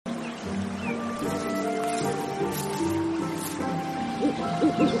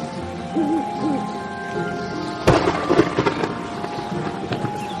Witchy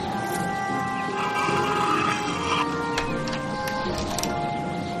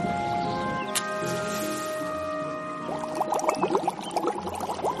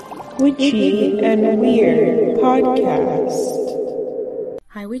and Weird podcast.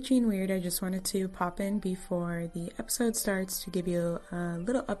 Hi, Witchy and Weird. I just wanted to pop in before the episode starts to give you a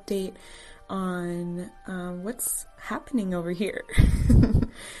little update on what's happening over here.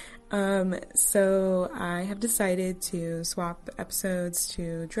 So I have decided to swap episodes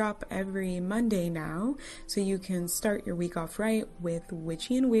to drop every Monday now, so you can start your week off right with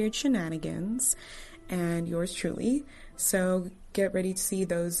Witchy and Weird shenanigans and yours truly. So get ready to see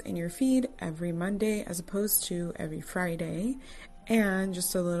those in your feed every Monday as opposed to every Friday. And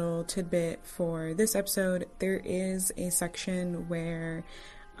just a little tidbit for this episode, there is a section where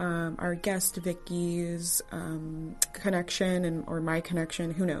our guest Vicky's connection or my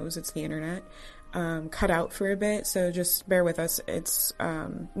connection, who knows, it's the internet, cut out for a bit. So just bear with us. It's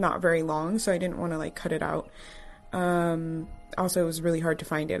not very long, so I didn't want to cut it out. Also, it was really hard to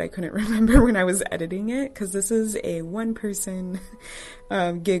find it. I couldn't remember when I was editing it because this is a one-person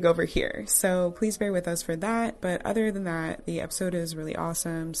gig over here. So please bear with us for that. But other than that, the episode is really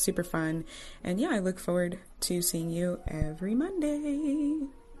awesome, super fun. And yeah, I look forward to seeing you every Monday.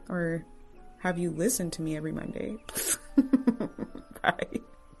 Or have you listened to me every Monday? Bye.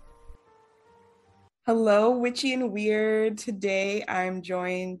 Hello, Witchy and Weird. Today I'm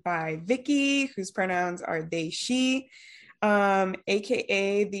joined by Vicky, whose pronouns are they, she.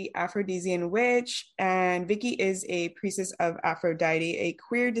 AKA the Aphrodisian Witch, and Vicky is a priestess of Aphrodite, a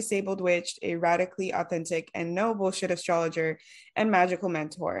queer disabled witch, a radically authentic and no bullshit astrologer and magical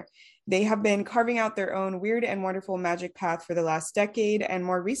mentor. They have been carving out their own weird and wonderful magic path for the last decade, and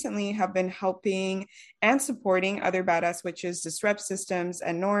more recently have been helping and supporting other badass witches disrupt systems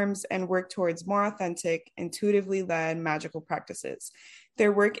and norms and work towards more authentic, intuitively led magical practices.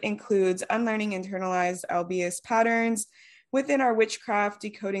 Their work includes unlearning internalized albius patterns within our witchcraft,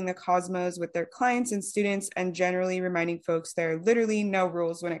 decoding the cosmos with their clients and students, and generally reminding folks there are literally no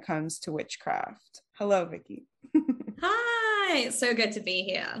rules when it comes to witchcraft. Hello, Vicky. Hi, it's so good to be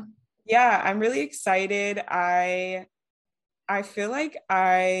here. Yeah, I'm really excited. I feel like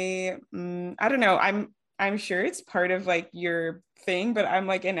I don't know. I'm sure it's part of your thing, but I'm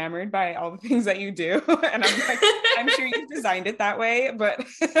enamored by all the things that you do, and I'm sure you've designed it that way, but.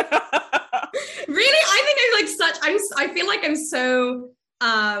 Really, I think I feel like I'm so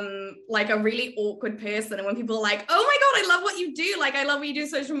a really awkward person, and when people are like, oh my god, I love what you do, I love what you do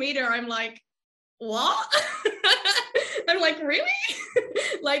social media, I'm like, what? I'm like, really?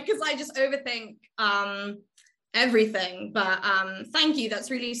 Because I just overthink everything, but thank you,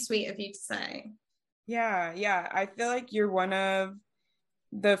 that's really sweet of you to say. Yeah, I feel like you're one of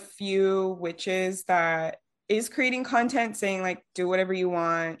the few witches that is creating content saying do whatever you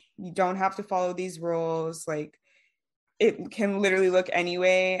want, you don't have to follow these rules, it can literally look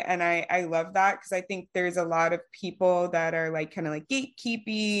anyway. And I love that, because I think there's a lot of people that are kind of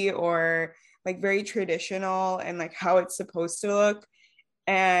gatekeepy or very traditional and how it's supposed to look,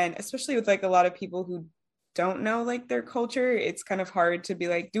 and especially with a lot of people who don't know their culture, it's kind of hard to be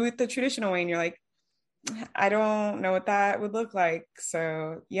do it the traditional way, and you're I don't know what that would look like.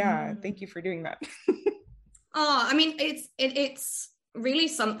 So yeah, thank you for doing that. Oh, I mean, it's really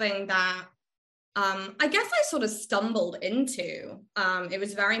something that I guess I sort of stumbled into. It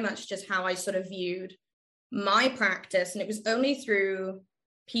was very much just how I sort of viewed my practice, and it was only through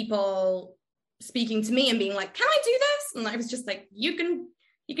people speaking to me and being like, "Can I do this?" And I was just like, "You can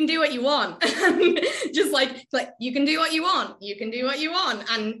do what you want." Just like you can do what you want. You can do what you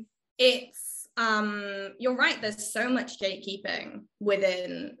want, and it's. You're right, there's so much gatekeeping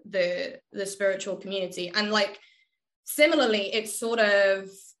within the spiritual community, and similarly it's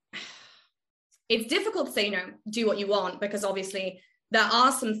difficult to say do what you want, because obviously there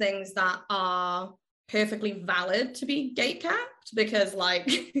are some things that are perfectly valid to be gatekept, because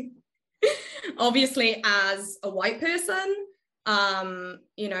obviously as a white person,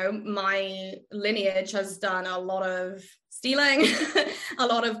 my lineage has done a lot of stealing, a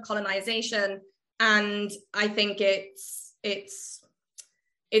lot of colonization, and I think it's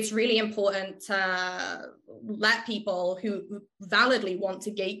really important to let people who validly want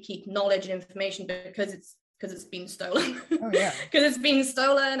to gatekeep knowledge and information because it's been stolen. Oh yeah. Because it's been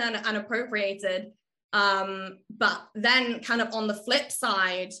stolen and appropriated. But then kind of on the flip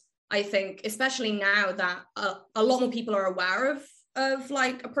side, I think, especially now that a lot more people are aware of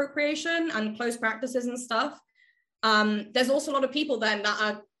appropriation and close practices and stuff, there's also a lot of people then that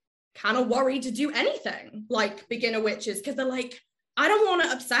are kind of worried to do anything like beginner witches, because they're like, I don't want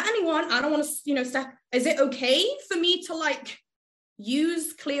to upset anyone. I don't want to, you know, step. Is it okay for me to like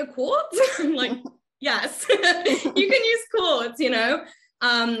use clear quartz? I'm like, yes, you can use quartz, you know.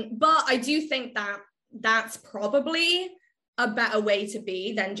 But I do think that that's probably a better way to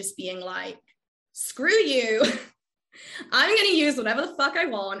be than just being like, screw you. I'm going to use whatever the fuck I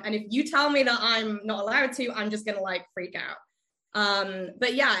want. And if you tell me that I'm not allowed to, I'm just going to like freak out.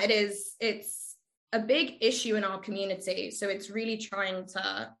 But yeah, it's a big issue in our community. So it's really trying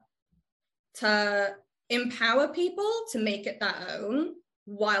to empower people to make it their own,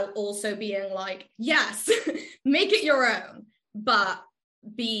 while also being like, yes, make it your own, but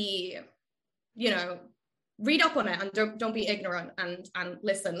be, you know, read up on it and don't be ignorant, and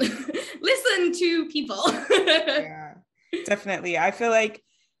listen listen to people. Yeah, definitely. I feel like,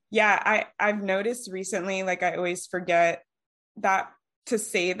 yeah, I've noticed recently, like I always forget that to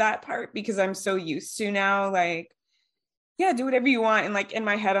say that part because I'm so used to now, like, yeah, do whatever you want. And like in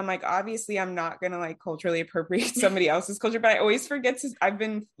my head, I'm like, obviously I'm not gonna like culturally appropriate somebody else's culture, but I always forget to, I've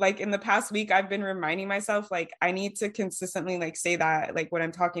been like in the past week, I've been reminding myself, like, I need to consistently like say that, like when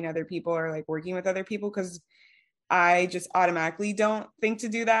I'm talking to other people or like working with other people, because I just automatically don't think to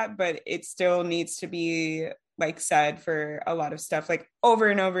do that, but it still needs to be like said for a lot of stuff, like over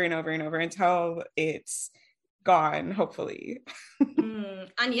and over and over and over until it's gone, hopefully.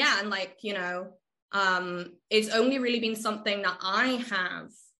 And yeah, and like, you know, it's only really been something that I have,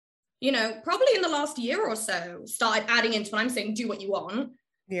 you know, probably in the last year or so started adding into when I'm saying do what you want.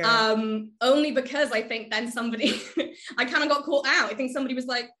 Yeah. Only because I think then somebody, I kind of got caught out. I think somebody was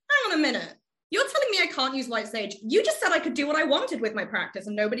like, hang on a minute, you're telling me I can't use white sage. You just said I could do what I wanted with my practice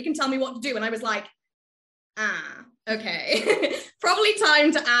and nobody can tell me what to do. And I was like, okay, probably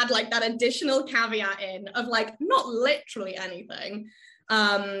time to add like that additional caveat in of like, not literally anything.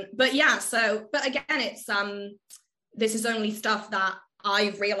 But yeah, so, but again, it's, this is only stuff that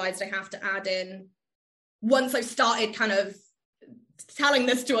I've realized I have to add in once I've started kind of telling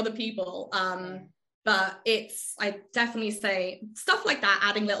this to other people. But it's, I definitely say stuff like that,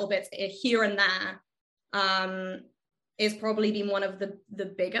 adding little bits here and there, is probably been one of the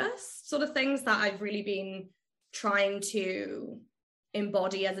biggest sort of things that I've really been trying to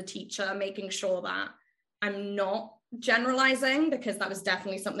embody as a teacher, making sure that I'm not generalizing, because that was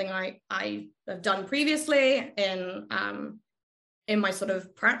definitely something I have done previously in my sort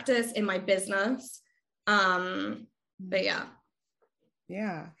of practice, in my business. But yeah.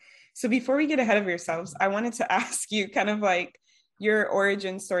 Yeah. So before we get ahead of yourselves, I wanted to ask you kind of like your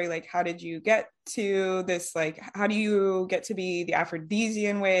origin story. Like, how did you get to this? Like, how do you get to be the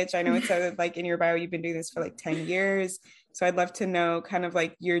Aphrodisian witch? I know it said like in your bio, you've been doing this for like 10 years. So I'd love to know kind of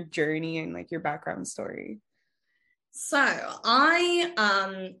like your journey and like your background story. So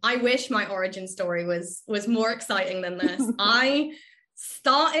I wish my origin story was more exciting than this. I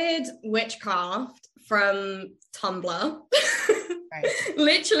started witchcraft from Tumblr. Right.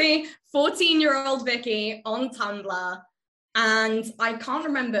 Literally 14-year-old Vicky on Tumblr. And I can't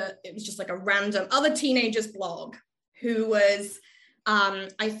remember, it was just like a random other teenager's blog who was,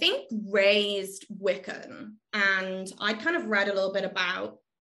 I think, raised Wiccan. And I kind of read a little bit about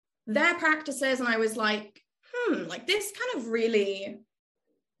their practices. And I was like, like this kind of really,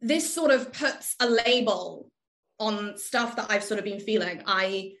 this sort of puts a label on stuff that I've sort of been feeling.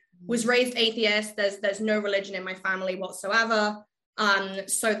 I was raised atheist. There's no religion in my family whatsoever.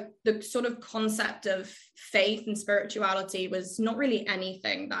 So the sort of concept of faith and spirituality was not really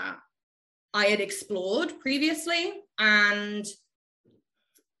anything that I had explored previously. And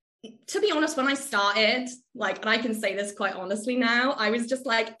to be honest, when I started, like, and I can say this quite honestly now, I was just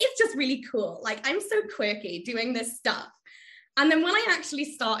like, it's just really cool. Like, I'm so quirky doing this stuff. And then when I actually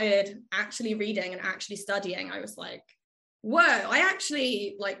started actually reading and actually studying, I was like, whoa,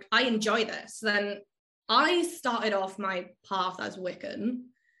 I enjoy this. Then I started off my path as Wiccan,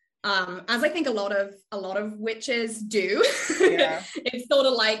 as I think a lot of witches do. Yeah. It's sort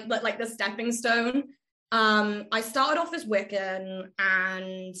of like the stepping stone. I started off as Wiccan,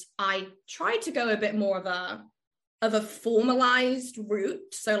 and I tried to go a bit more of a formalized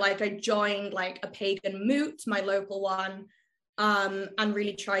route. So like I joined like a pagan moot, my local one, and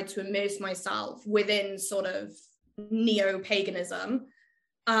really tried to immerse myself within sort of neo-paganism.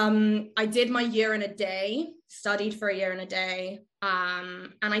 I did my year and a day, studied for a year and a day,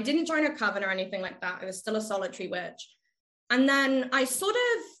 and I didn't join a coven or anything like that. I was still a solitary witch. And then I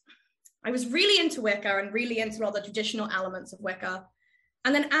was really into Wicca and really into all the traditional elements of Wicca.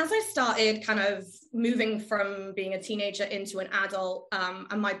 And then as I started kind of moving from being a teenager into an adult,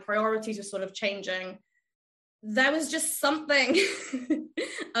 and my priorities were sort of changing, there was just something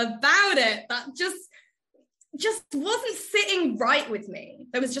about it that just wasn't sitting right with me.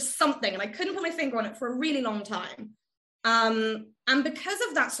 There was just something, and I couldn't put my finger on it for a really long time. And because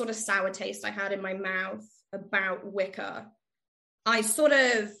of that sort of sour taste I had in my mouth about Wicca, I sort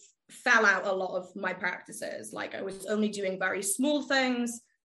of fell out a lot of my practices. Like, I was only doing very small things.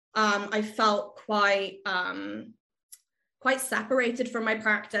 I felt quite separated from my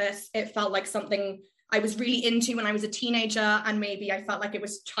practice. It felt like something I was really into when I was a teenager, and maybe I felt like it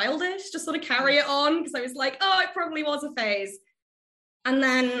was childish to sort of carry it on, because I was like, oh, it probably was a phase. And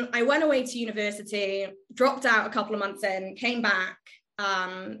then I went away to university, dropped out a couple of months in, came back,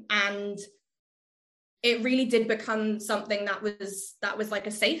 and it really did become something that was like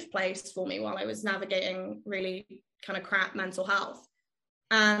a safe place for me while I was navigating really kind of crap mental health.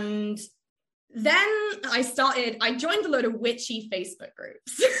 And then I joined a load of witchy Facebook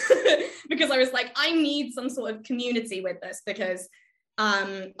groups because I was like, I need some sort of community with this, because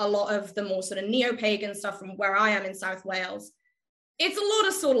a lot of the more sort of neo-pagan stuff from where I am in South Wales, it's a lot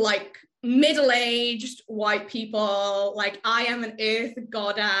of sort of like middle-aged white people, like, I am an earth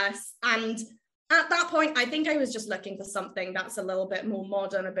goddess. And at that point, I think I was just looking for something that's a little bit more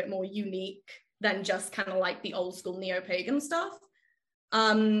modern, a bit more unique than just kind of like the old school neo-pagan stuff.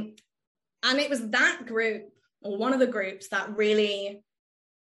 And it was that group, or one of the groups, that really,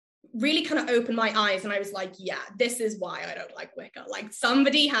 really kind of opened my eyes. And I was like, yeah, this is why I don't like Wicca. Like,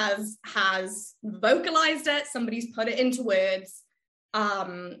 somebody has vocalized it, somebody's put it into words.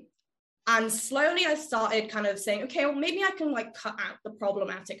 And slowly I started kind of saying, okay, well, maybe I can like cut out the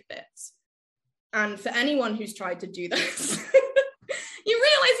problematic bits. And for anyone who's tried to do this, you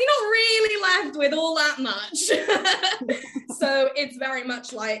realize you're not really left with all that much. So it's very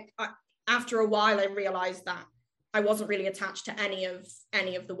much like, after a while, I realized that I wasn't really attached to any of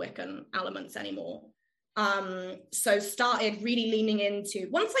the Wiccan elements anymore. So started really leaning into,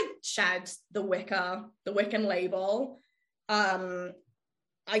 once I shed the Wiccan label,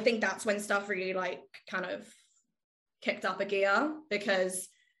 I think that's when stuff really like kind of kicked up a gear, because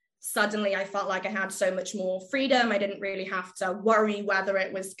suddenly I felt like I had so much more freedom. I didn't really have to worry whether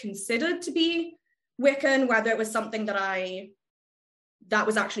it was considered to be Wiccan, whether it was something that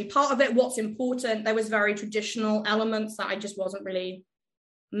was actually part of it, what's important. There was very traditional elements that I just wasn't really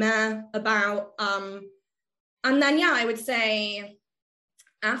meh about. And then, yeah, I would say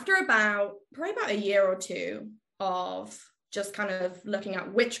after probably about a year or two of just kind of looking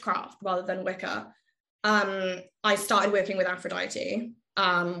at witchcraft rather than Wicca, I started working with Aphrodite,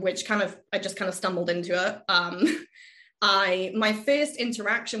 which I just kind of stumbled into it. My first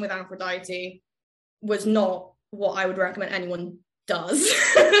interaction with Aphrodite was not what I would recommend anyone does.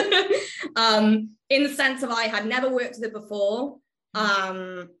 In the sense of, I had never worked with it before.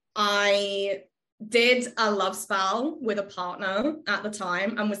 I did a love spell with a partner at the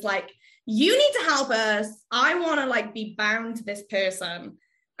time and was like, you need to help us. I want to like be bound to this person.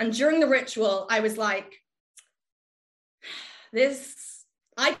 And during the ritual, I was like,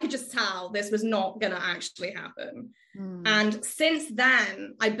 I could just tell this was not going to actually happen. And since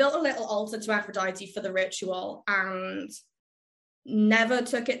then, I built a little altar to Aphrodite for the ritual and never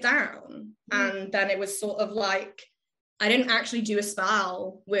took it down. And then it was sort of like, I didn't actually do a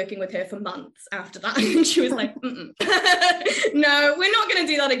spell working with her for months after that. And she was like, no, we're not going to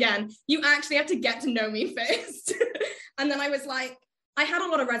do that again. You actually have to get to know me first. And then I was like, I had a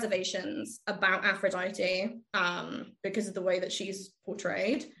lot of reservations about Aphrodite because of the way that she's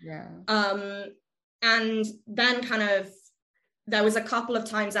portrayed. Yeah. And then kind of, there was a couple of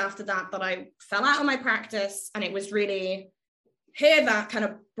times after that I fell out of my practice, and it was really here that kind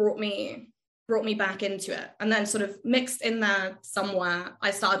of brought me back into it. And then sort of mixed in there somewhere,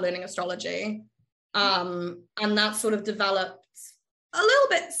 I started learning astrology. And that sort of developed a little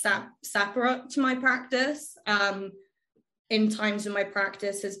bit separate to my practice. In times when my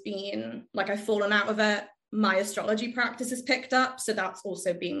practice has been like, I've fallen out of it, my astrology practice has picked up. So that's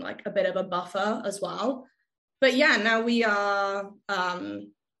also been like a bit of a buffer as well. But yeah, now we are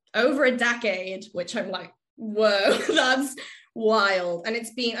over a decade, which I'm like, whoa, that's wild. And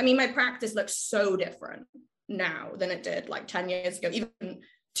it's been, I mean, my practice looks so different now than it did like 10 years ago, even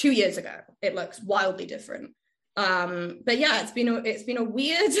 2 years ago. It looks wildly different. But yeah, it's been a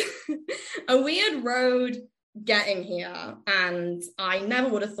weird a weird road getting here, and I never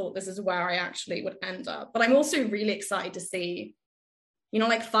would have thought this is where I actually would end up. But I'm also really excited to see, you know,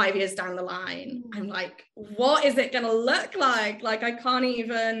 like 5 years down the line, I'm like, what is it gonna look like? Like I can't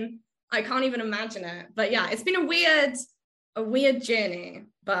even imagine it. But yeah, it's been a weird journey,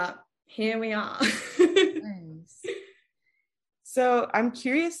 but here we are. Nice. So I'm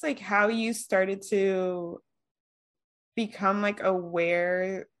curious, like, how you started to become like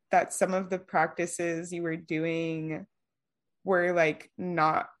aware that some of the practices you were doing were like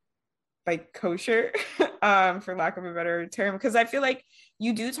not like kosher, for lack of a better term, because I feel like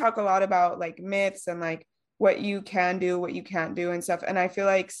you do talk a lot about like myths and like what you can do, what you can't do and stuff. And I feel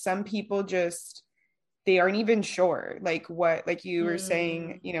like some people just, they aren't even sure like what, like you were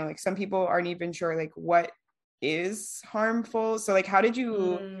saying, you know, like some people aren't even sure like what is harmful. So like how did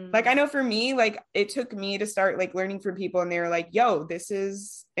you like, I know for me, like it took me to start like learning from people and they were like, yo, this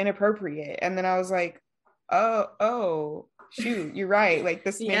is inappropriate. And then I was like, oh shoot, you're right, like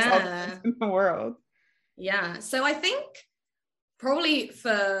this makes all the sense in the world. Yeah, so I think probably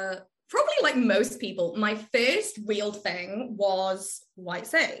like most people, my first real thing was white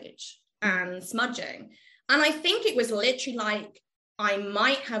sage and smudging. And I think it was literally like I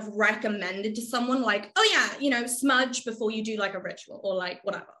might have recommended to someone like, oh yeah, you know, smudge before you do like a ritual or like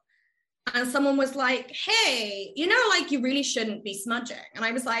whatever. And someone was like, hey, you know, like you really shouldn't be smudging. And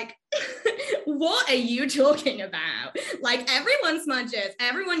I was like, what are you talking about? Like everyone smudges,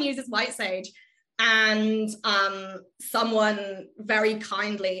 everyone uses white sage. And someone very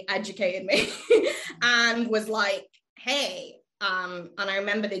kindly educated me and was like, hey, and I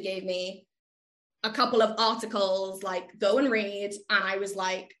remember they gave me a couple of articles, like go and read. And I was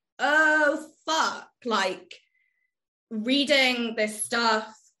like, oh, fuck, like reading this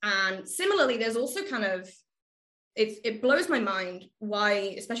stuff. And similarly, there's also kind of, it blows my mind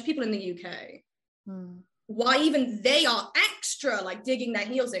why, especially people in the UK, why even they are extra like digging their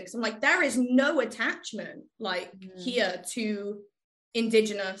heels in. Because I'm like, there is no attachment like here to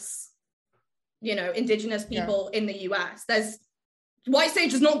indigenous people in the US. There's white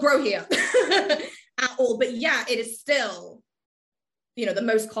sage does not grow here at all. But yeah, it is still, you know, the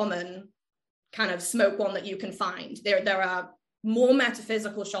most common kind of smoke one that you can find. There are more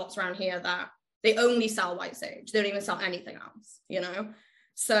metaphysical shops around here that they only sell white sage. They don't even sell anything else, you know?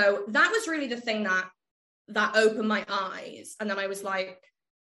 So that was really the thing that opened my eyes. And then I was like,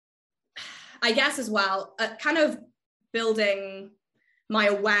 I guess as well, kind of building my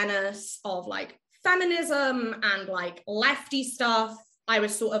awareness of like feminism and like lefty stuff. I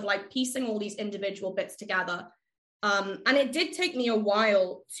was sort of like piecing all these individual bits together. And it did take me a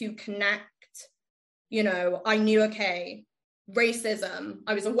while to connect, you know, I knew, okay, racism,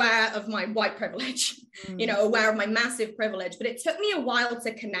 I was aware of my white privilege, you know, aware of my massive privilege, but it took me a while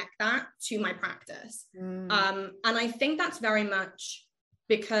to connect that to my practice. And I think that's very much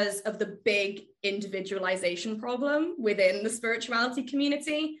because of the big individualization problem within the spirituality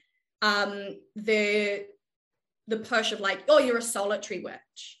community. The push of like, oh, you're a solitary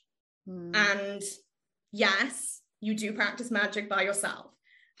witch. And yes, you do practice magic by yourself.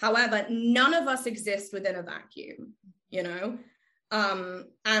 However, none of us exist within a vacuum, you know?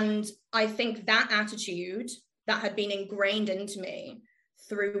 And I think that attitude that had been ingrained into me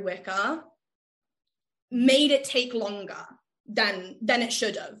through Wicca made it take longer than it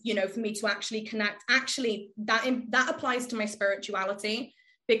should have, you know, for me to actually connect. Actually, that applies to my spirituality,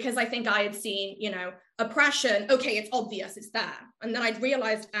 because I think I had seen, you know, oppression, okay, it's obvious, it's there. And then I'd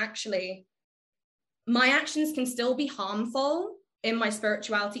realized actually my actions can still be harmful in my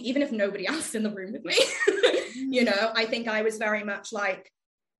spirituality, even if nobody else is in the room with me. You know, I think I was very much like,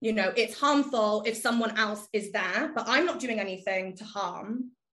 you know, it's harmful if someone else is there, but I'm not doing anything to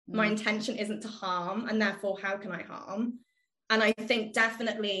harm. My intention isn't to harm, and therefore how can I harm? And I think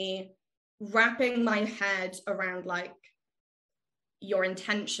definitely wrapping my head around like your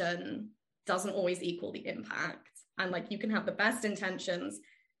intention doesn't always equal the impact. And like you can have the best intentions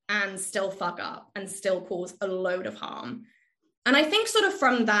and still fuck up and still cause a load of harm. And I think sort of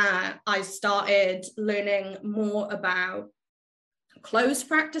from that, I started learning more about closed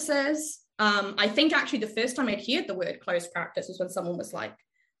practices. I think actually the first time I'd heard the word closed practice was when someone was like,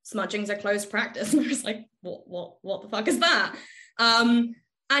 smudging's a closed practice. And I was like, what the fuck is that? And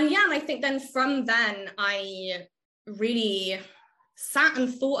yeah, and I think then from then I really sat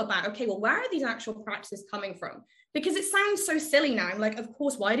and thought about, okay, well, where are these actual practices coming from? Because it sounds so silly now. I'm like, of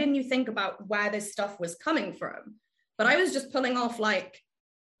course, why didn't you think about where this stuff was coming from? But I was just pulling off like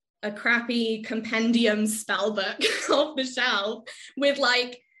a crappy compendium spell book off the shelf with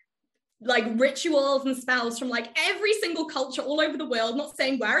like rituals and spells from like every single culture all over the world, not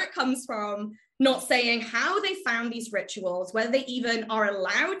saying where it comes from, not saying how they found these rituals, whether they even are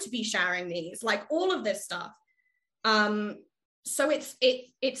allowed to be sharing these, like all of this stuff. So it's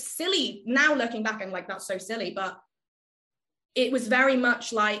silly now looking back. I'm like, that's so silly, but it was very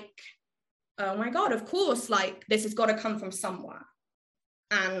much like, oh my God, of course, like this has got to come from somewhere.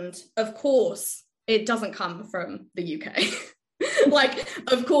 And of course it doesn't come from the UK. Like,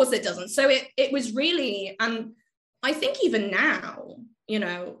 of course it doesn't. So it was really, and I think even now, you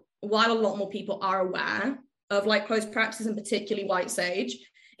know, while a lot more people are aware of like closed practices and particularly white sage,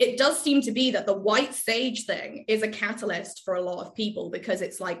 it does seem to be that the white sage thing is a catalyst for a lot of people because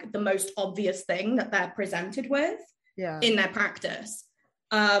it's like the most obvious thing that they're presented with in their practice.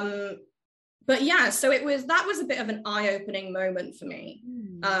 But yeah, so that was a bit of an eye-opening moment for me.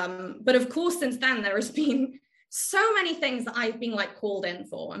 But of course, since then, there has been so many things that I've been like called in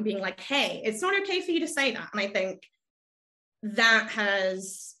for and being like, hey, it's not okay for you to say that. And I think that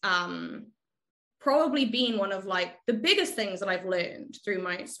has probably been one of like the biggest things that I've learned through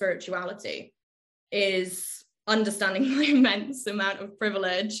my spirituality is understanding my immense amount of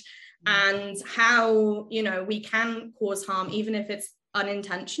privilege and how, you know, we can cause harm even if it's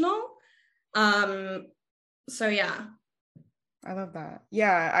unintentional. So yeah. I love that.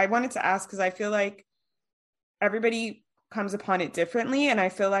 Yeah, I wanted to ask because I feel like everybody comes upon it differently, and I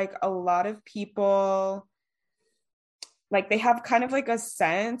feel like a lot of people, like, they have kind of like a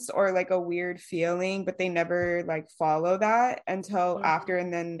sense or like a weird feeling, but they never like follow that until after,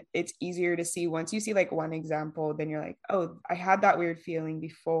 and then it's easier to see once you see like one example, then you're like, oh, I had that weird feeling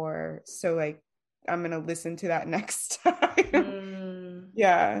before, so like I'm gonna listen to that next time.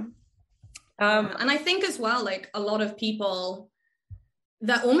 Yeah. And I think as well, like a lot of people,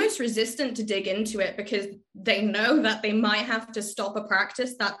 they're almost resistant to dig into it because they know that they might have to stop a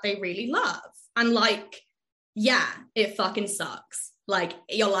practice that they really love. And like, yeah, it fucking sucks. Like,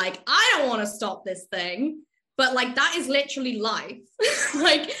 you're like, I don't want to stop this thing. But like, that is literally life.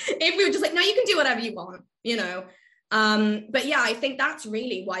 Like, if we were just like, no, you can do whatever you want, you know? But yeah, I think that's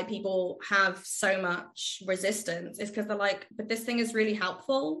really why people have so much resistance, is because they're like, but this thing is really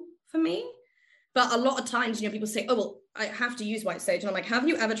helpful for me. But a lot of times, you know, people say, oh, well, I have to use white sage. And I'm like, have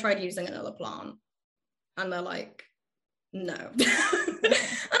you ever tried using another plant? And they're like, no. And I'm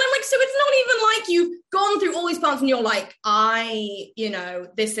like, so it's not even like you've gone through all these plants and you're like,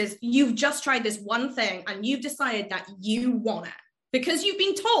 you've just tried this one thing and you've decided that you want it because you've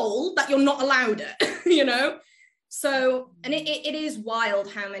been told that you're not allowed it, you know? So, and it is wild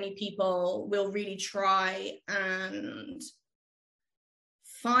how many people will really try and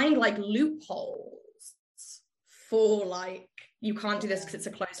find like loopholes for like, you can't do this because it's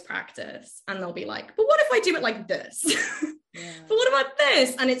a closed practice, and they'll be like, but what if I do it like this? But what about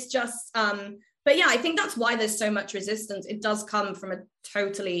this? And it's just but yeah, I think that's why there's so much resistance. It does come from a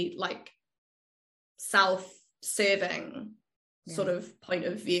totally like self-serving sort of point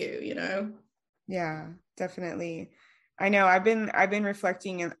of view, you know? Yeah, definitely. I know I've been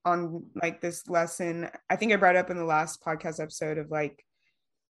reflecting on like this lesson. I think I brought up in the last podcast episode of like,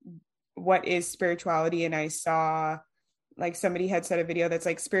 what is spirituality? And I saw like somebody had said a video that's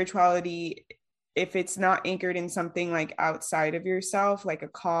like, spirituality, if it's not anchored in something like outside of yourself, like a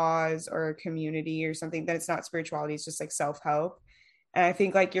cause or a community or something, then it's not spirituality, it's just like self-help. And I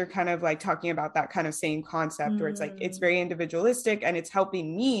think like you're kind of like talking about that kind of same concept where it's like, it's very individualistic and it's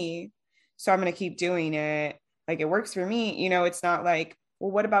helping me, so I'm going to keep doing it. Like, it works for me, you know. It's not like,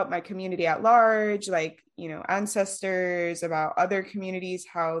 well, what about my community at large? Like, you know, ancestors, about other communities,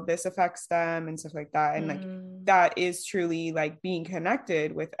 how this affects them and stuff like that. And like, that is truly like being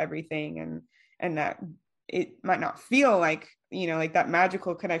connected with everything, and that it might not feel like, you know, like that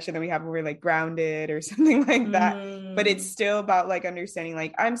magical connection that we have where we're like grounded or something like that. But it's still about like understanding,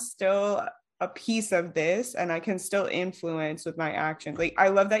 like, I'm still a piece of this and I can still influence with my actions. Like, I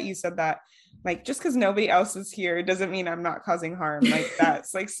love that you said that, like, just because nobody else is here doesn't mean I'm not causing harm. Like,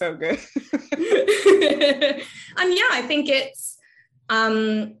 that's like so good. And yeah, I think it's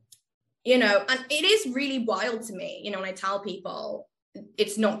you know, and it is really wild to me, you know, when I tell people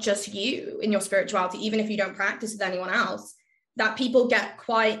it's not just you in your spirituality, even if you don't practice with anyone else, that people get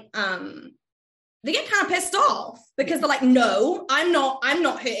quite they get kind of pissed off because they're like, no, I'm not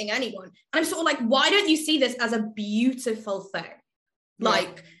hurting anyone. And I'm sort of like, why don't you see this as a beautiful thing?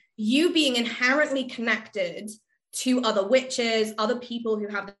 Like, you being inherently connected to other witches, other people who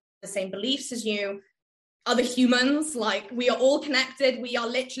have the same beliefs as you, other humans. Like, we are all connected. We are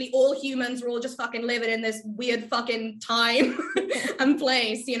literally all humans. We're all just fucking living in this weird fucking time and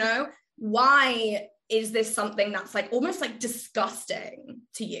place, you know? Why is this something that's like almost like disgusting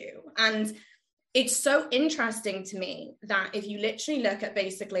to you? And it's so interesting to me that if you literally look at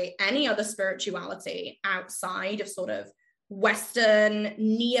basically any other spirituality outside of sort of Western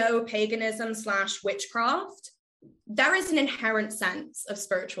neo-paganism / witchcraft, there is an inherent sense of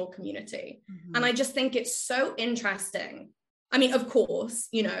spiritual community. And I just think it's so interesting. I mean, of course,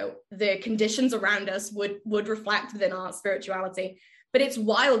 you know, the conditions around us would reflect within our spirituality, but it's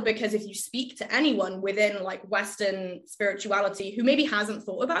wild because if you speak to anyone within like Western spirituality who maybe hasn't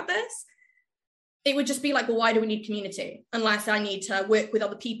thought about this, it would just be like, well, why do we need community unless I need to work with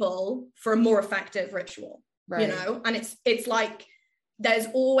other people for a more effective ritual, right. you know? And it's like, there's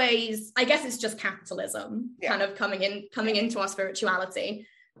always, I guess it's just capitalism kind of coming into our spirituality.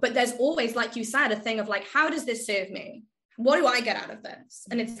 But there's always, like you said, a thing of like, how does this serve me? What do I get out of this?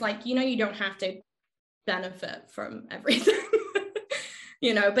 And it's like, you know, you don't have to benefit from everything,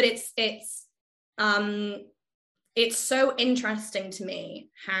 you know, but it's so interesting to me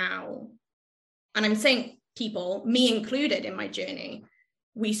how, and I'm saying people, me included in my journey,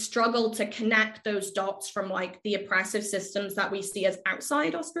 we struggle to connect those dots from like the oppressive systems that we see as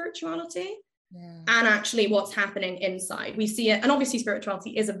outside our spirituality and actually what's happening inside. We see it, and obviously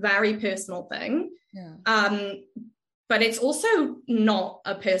spirituality is a very personal thing, but it's also not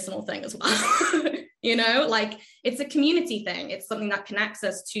a personal thing as well. You know, like it's a community thing. It's something that connects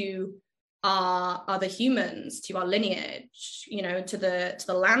us to our other humans, to our lineage, you know, to the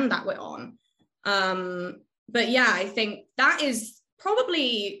land that we're on. But yeah, I think that is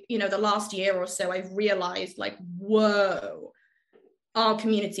probably, you know, the last year or so, I've realized like, whoa, our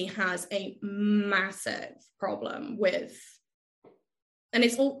community has a massive problem with, and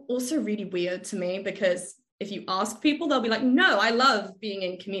it's also really weird to me because if you ask people, they'll be like, no, I love being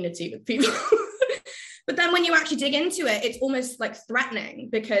in community with people. But then when you actually dig into it, it's almost like threatening,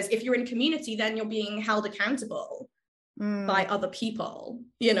 because if you're in community, then you're being held accountable by other people,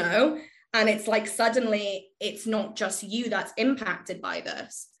 you know? And it's like, suddenly it's not just you that's impacted by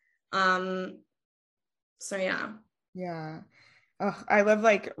this. So yeah. Yeah. Oh, I love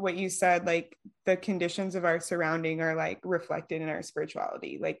like what you said, like the conditions of our surrounding are like reflected in our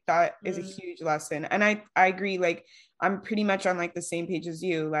spirituality. Like that is a huge lesson. And I agree, like I'm pretty much on like the same page as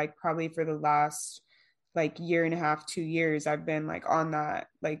you, like probably for the last like year and a half, 2 years, I've been like on that,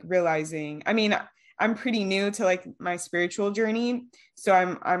 like realizing, I mean, I'm pretty new to like my spiritual journey. So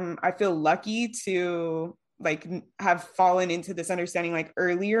I feel lucky to like have fallen into this understanding like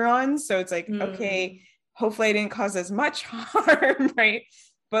earlier on. So it's like, okay, hopefully I didn't cause as much harm, right?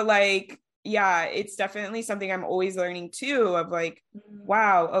 But like, yeah, it's definitely something I'm always learning too, of like,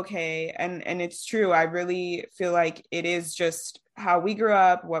 wow, okay. And it's true. I really feel like it is just how we grew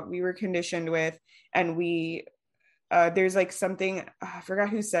up, what we were conditioned with. And there's like something, I forgot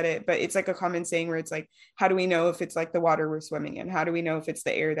who said it, but it's like a common saying where it's like, how do we know if it's like the water we're swimming in? How do we know if it's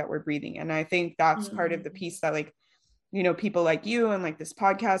the air that we're breathing? And I think that's part of the piece that like, you know, people like you and like this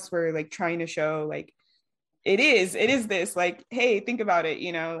podcast were like trying to show like, it is this like, hey, think about it,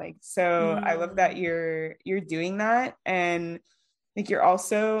 you know, like, so I love that you're doing that. And like you're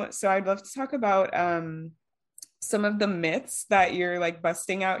also, so I'd love to talk about some of the myths that you're like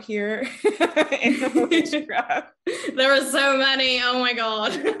busting out here in the witchcraft. There are so many. Oh my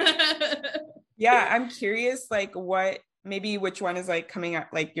God. Yeah, I'm curious, like what, maybe which one is like coming out,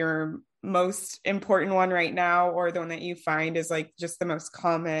 like your most important one right now, or the one that you find is like just the most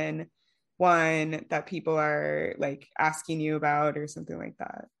common one that people are like asking you about or something like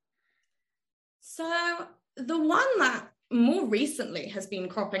that. So the one that more recently has been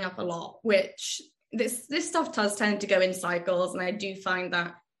cropping up a lot, which this stuff does tend to go in cycles, and I do find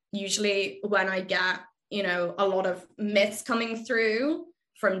that usually when I get, you know, a lot of myths coming through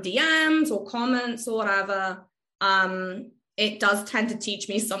from DMs or comments or whatever, it does tend to teach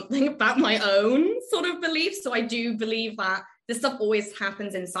me something about my own sort of beliefs. So I do believe that this stuff always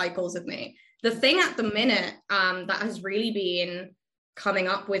happens in cycles with me. The thing at the minute that has really been coming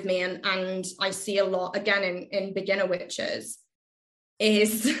up with me, and I see a lot again in beginner witches,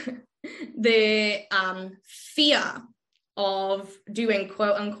 is the fear of doing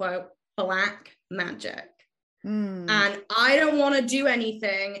quote unquote black magic. And I don't want to do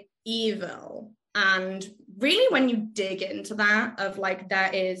anything evil. And really, when you dig into that, of like, there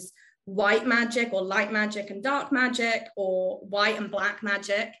is white magic or light magic and dark magic, or white and black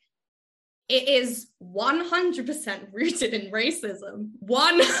magic, it is 100% rooted in racism.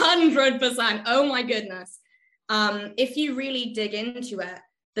 100%. Oh my goodness. If you really dig into it,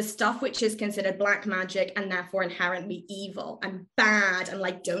 the stuff which is considered black magic and therefore inherently evil and bad and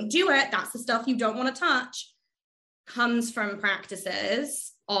like, don't do it, that's the stuff you don't want to touch, comes from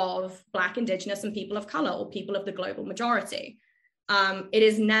practices of Black, Indigenous, and people of color, or people of the global majority. It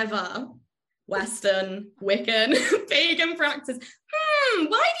is never Western, Wiccan, pagan practice. Why do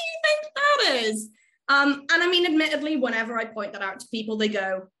you think that is? And I mean, admittedly, whenever I point that out to people, they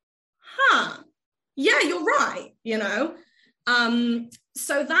go, yeah, you're right, you know?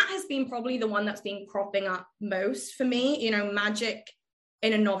 So that has been probably the one that's been cropping up most for me. You know, magic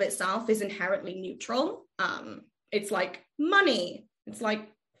in and of itself is inherently neutral. It's like money, it's like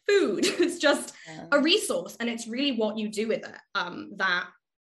food, it's just a resource, and it's really what you do with it that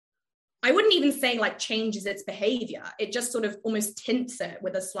I wouldn't even say like changes its behavior. It just sort of almost tints it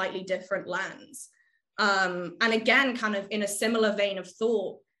with a slightly different lens. And again, kind of in a similar vein of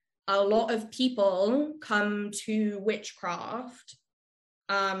thought, a lot of people come to witchcraft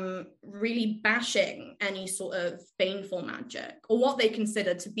really bashing any sort of baneful magic or what they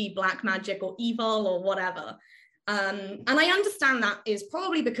consider to be black magic or evil or whatever. And I understand that is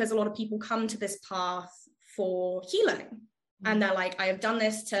probably because a lot of people come to this path for healing. And they're like, I have done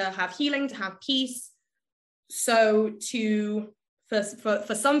this to have healing, to have peace. So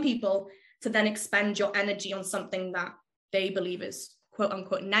for some people to then expend your energy on something that they believe is quote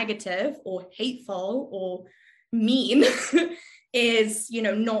unquote negative or hateful or mean is, you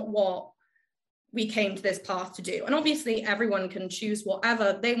know, not what we came to this path to do. And obviously everyone can choose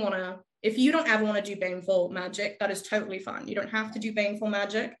whatever they want to. If you don't ever want to do baneful magic, that is totally fine. You don't have to do baneful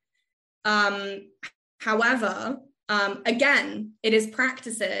magic. However, again, it is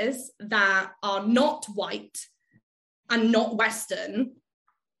practices that are not white and not Western,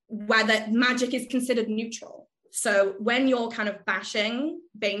 where that magic is considered neutral. So when you're kind of bashing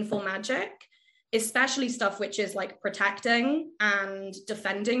baneful magic, especially stuff which is like protecting and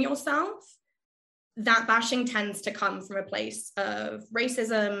defending yourself, that bashing tends to come from a place of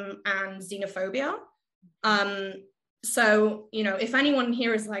racism and xenophobia. So, you know, if anyone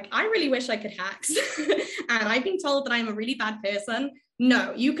here is like, I really wish I could hex, and I've been told that I'm a really bad person,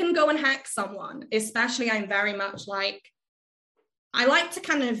 no, you can go and hex someone. Especially, I'm very much like, I like to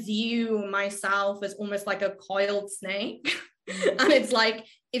kind of view myself as almost like a coiled snake. And it's like,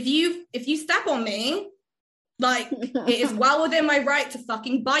 if you step on me, like, it is well within my right to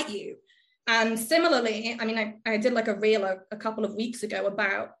fucking bite you. And similarly, I mean, I did like a reel a couple of weeks ago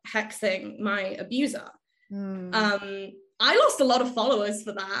about hexing my abuser. I lost a lot of followers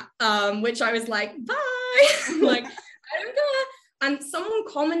for that, which I was like, bye. Like, I don't care. And someone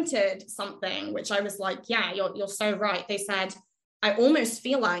commented something, which I was like, yeah, you're so right. They said, I almost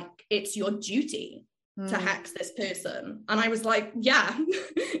feel like it's your duty to hex this person. And I was like, yeah,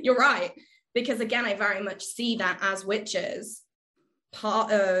 you're right. Because again, I very much see that as witches,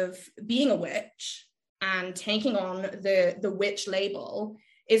 part of being a witch and taking on the witch label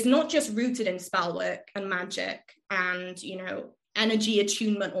is not just rooted in spell work and magic and, you know, energy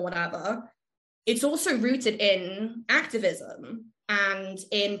attunement or whatever. It's also rooted in activism and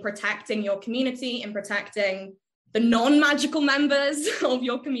in protecting your community and protecting the non-magical members of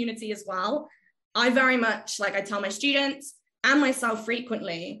your community as well. I very much, like I tell my students and myself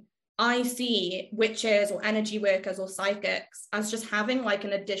frequently, I see witches or energy workers or psychics as just having like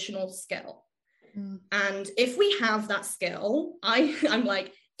an additional skill. And if we have that skill, I'm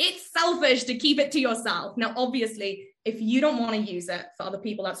like, it's selfish to keep it to yourself. Now, obviously, if you don't want to use it for other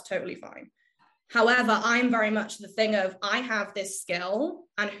people, that's totally fine. However, I'm very much the thing of, I have this skill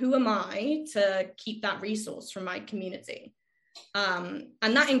and who am I to keep that resource from my community? And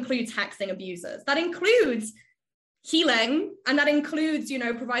that includes hexing abusers. That includes healing, and that includes, you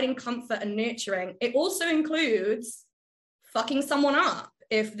know, providing comfort and nurturing. It also includes fucking someone up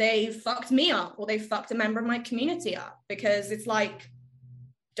if they fucked me up or they fucked a member of my community up, because it's like,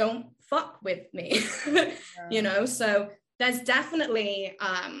 don't fuck with me. You know, so there's definitely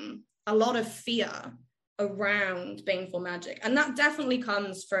a lot of fear around baneful magic, and that definitely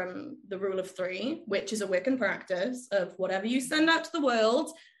comes from the rule of three, which is a Wiccan practice of whatever you send out to the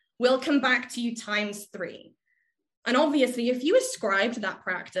world will come back to you times 3. And obviously, if you ascribe to that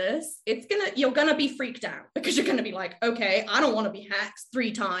practice, you're gonna be freaked out, because you're gonna be like, okay, I don't want to be hexed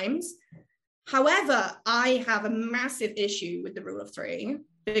 3 times. However, I have a massive issue with the rule of 3,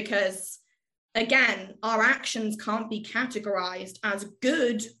 because again, our actions can't be categorized as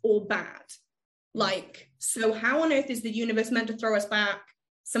good or bad. Like, so how on earth is the universe meant to throw us back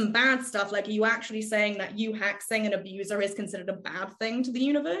some bad stuff? Like, are you actually saying that you hexing an abuser is considered a bad thing to the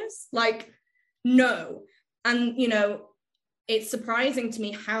universe? Like, no. And, you know, it's surprising to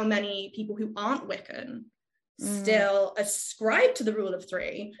me how many people who aren't Wiccan still ascribe to the rule of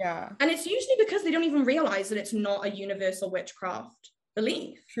 3. Yeah. And it's usually because they don't even realize that it's not a universal witchcraft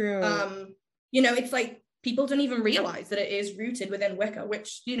belief. True. You know, it's like people don't even realize that it is rooted within Wicca,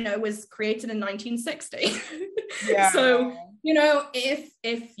 which, you know, was created in 1960. Yeah. So, you know, if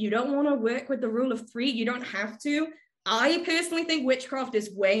you don't want to work with the rule of 3, you don't have to. I personally think witchcraft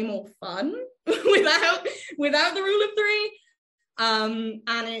is way more fun without the rule of 3.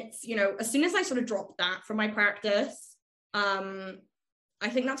 And it's, you know, as soon as I sort of dropped that from my practice, I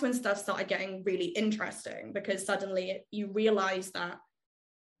think that's when stuff started getting really interesting, because suddenly you realize that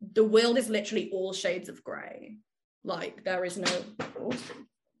the world is literally all shades of gray. Like, there is no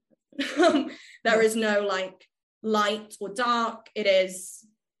like light or dark. It is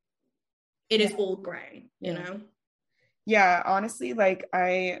it is all gray, you know? Yeah, honestly, like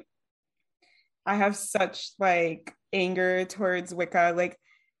I have such like anger towards Wicca. Like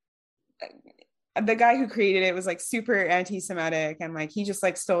the guy who created it was like super anti-Semitic, and like he just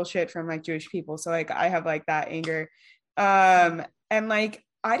like stole shit from like Jewish people. So like I have like that anger. And like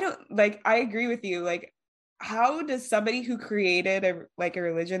I don't like, I agree with you. Like, how does somebody who created a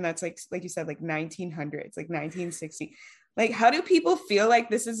religion that's like you said, like 1900s, like 1960, like how do people feel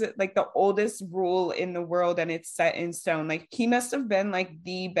like this is like the oldest rule in the world and it's set in stone? Like he must have been like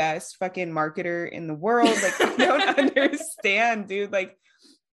the best fucking marketer in the world. Like I don't understand, dude. Like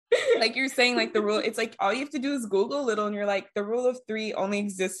you're saying, like the rule, it's like all you have to do is Google a little and you're like, the rule of three only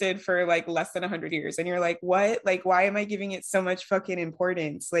existed for like less than 100 years, and you're like, what? Like why am I giving it so much fucking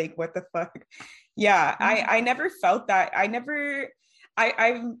importance? Like what the fuck? Yeah, I never felt that. I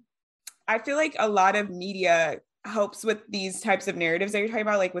feel like a lot of media helps with these types of narratives that you're talking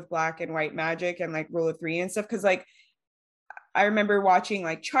about, like with black and white magic and like rule of three and stuff, because like I remember watching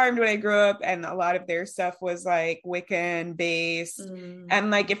like Charmed when I grew up, and a lot of their stuff was like Wiccan based.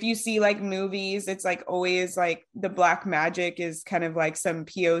 And like if you see like movies, it's like always like the black magic is kind of like some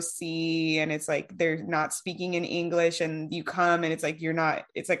POC, and it's like they're not speaking in English, and you come and it's like you're not,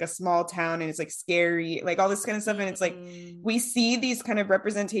 it's like a small town and it's like scary, like all this kind of stuff. And it's like we see these kind of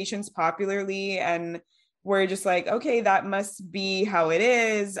representations popularly, and we're just like, okay, that must be how it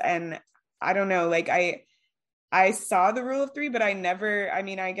is. And I don't know, like I saw the rule of three, but I never, I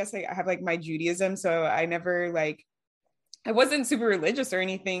mean, I guess I have like my Judaism. So I never like, I wasn't super religious or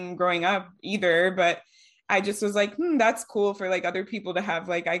anything growing up either, but I just was like, that's cool for like other people to have,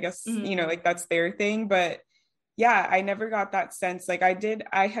 like, I guess, you know, like that's their thing. But yeah, I never got that sense. Like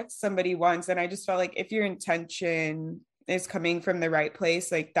I had somebody once, and I just felt like if your intention is coming from the right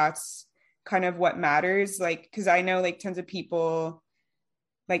place, like that's kind of what matters. Like, cause I know like tons of people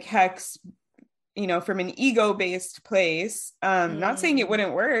like Hex, you know, from an ego-based place. Not saying it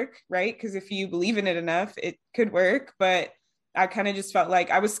wouldn't work, right? Because if you believe in it enough, it could work. But I kind of just felt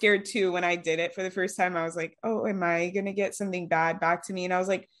like I was scared too when I did it for the first time. I was like, oh, am I gonna get something bad back to me? And I was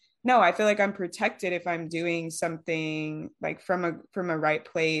like, no, I feel like I'm protected if I'm doing something like from a right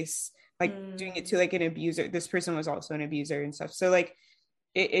place, like doing it to like an abuser. This person was also an abuser and stuff. So like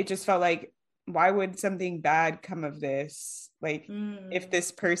it just felt like, why would something bad come of this? Like if this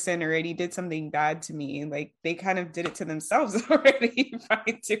person already did something bad to me, like they kind of did it to themselves already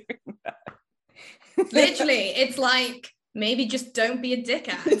by doing that. Literally, it's like, maybe just don't be a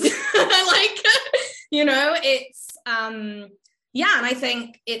dickhead. Like, you know, it's yeah. And I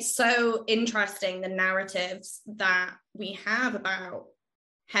think it's so interesting, the narratives that we have about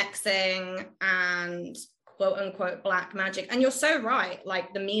hexing and quote unquote black magic. And you're so right,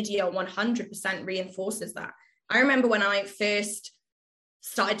 like the media 100% reinforces that. I remember when I first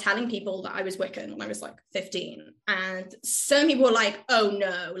started telling people that I was Wiccan when I was like 15, and so many people were like, oh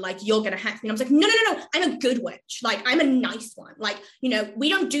no, like you're gonna hex me. And I was like, no, I'm a good witch, like I'm a nice one, like, you know, we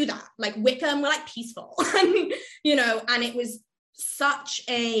don't do that, like Wicca, we're like peaceful. And you know, and it was such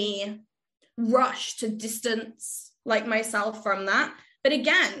a rush to distance like myself from that. But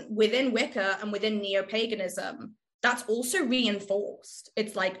again, within Wicca and within neo-paganism, that's also reinforced.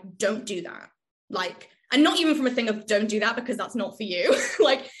 It's like, don't do that. Like, and not even from a thing of don't do that because that's not for you.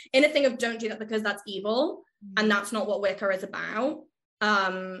 Like in a thing of don't do that because that's evil. And that's not what Wicca is about.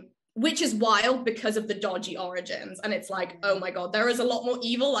 Which is wild because of the dodgy origins. And it's like, oh my God, there is a lot more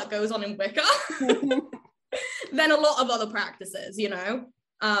evil that goes on in Wicca than a lot of other practices, you know?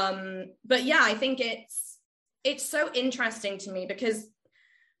 But yeah, I think it's so interesting to me because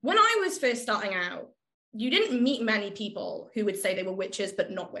when I was first starting out, you didn't meet many people who would say they were witches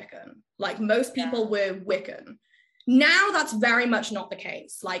but not Wiccan. Like most people were Wiccan. Now that's very much not the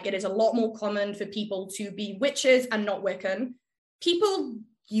case. Like it is a lot more common for people to be witches and not Wiccan. People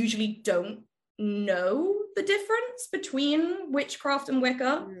usually don't know the difference between witchcraft and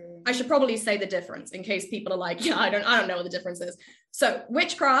Wicca. I should probably say the difference in case people are like, yeah, I don't know what the difference is. So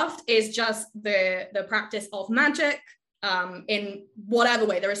witchcraft is just the practice of magic in whatever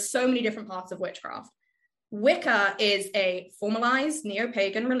way. There are so many different parts of witchcraft. Wicca is a formalized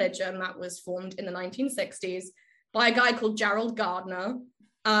neo-pagan religion that was formed in the 1960s by a guy called Gerald Gardner.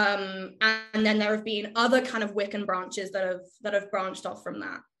 And then there have been other kind of Wiccan branches that have branched off from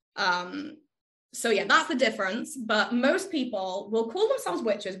that. So yeah, that's the difference. But most people will call themselves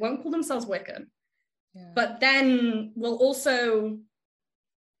witches, won't call themselves Wiccan. Yeah. But then will also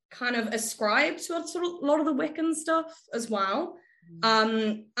kind of ascribe to a sort of a lot of the Wiccan stuff as well.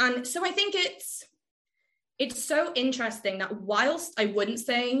 And so I think it's so interesting that whilst I wouldn't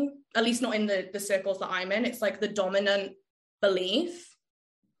say, at least not in the circles that I'm in, it's like the dominant belief,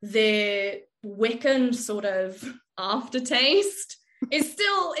 the Wiccan sort of aftertaste is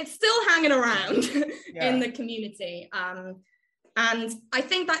still hanging around in the community. And I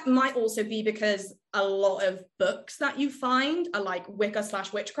think that might also be because a lot of books that you find are like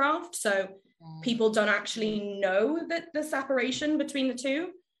Wicca/witchcraft. So people don't actually know that the separation between the two.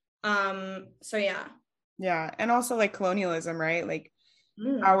 So yeah. Yeah. And also like colonialism, right? Like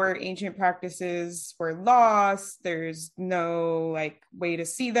our ancient practices were lost. There's no like way to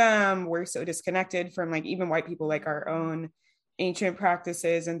see them. We're so disconnected from like even white people, like our own ancient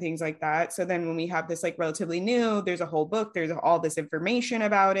practices and things like that. So then when we have this like relatively new, there's a whole book, there's all this information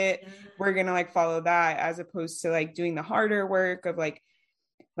about it. We're gonna like follow that as opposed to like doing the harder work of like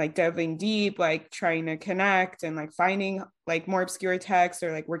delving deep, like trying to connect and like finding like more obscure texts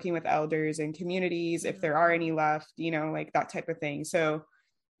or like working with elders and communities if there are any left, you know, like that type of thing. So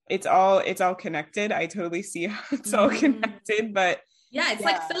it's all connected. I totally see how it's all connected, but yeah, it's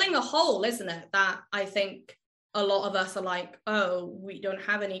like filling a hole, isn't it? That I think a lot of us are like, oh, we don't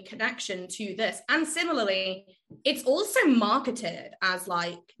have any connection to this. And similarly, it's also marketed as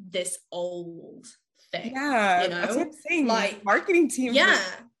like this old thing. Yeah, you know, that's what I'm saying. Like marketing teams. Yeah,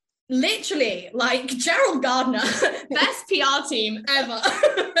 literally, like Gerald Gardner, best PR team ever.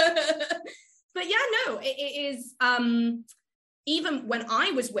 But yeah, no, it is. Even when I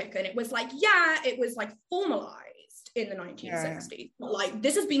was Wiccan, it was like, yeah, it was like formalized in the 1960s. But like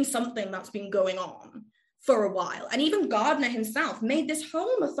this has been something that's been going on for a while. And even Gardner himself made this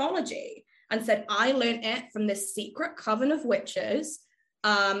whole mythology and said, I learned it from this secret coven of witches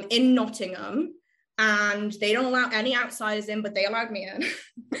in Nottingham. And they don't allow any outsiders in, but they allowed me in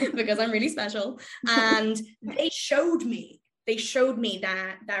because I'm really special. And they showed me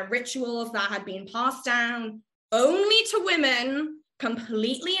that rituals that had been passed down only to women,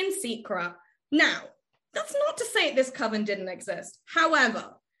 completely in secret. Now, that's not to say this coven didn't exist.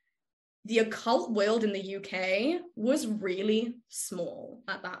 However, the occult world in the UK was really small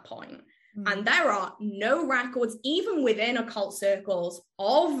at that point. And there are no records, even within occult circles,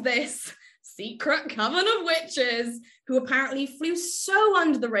 of this secret coven of witches who apparently flew so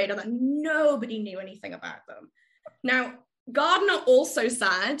under the radar that nobody knew anything about them. Now, Gardner also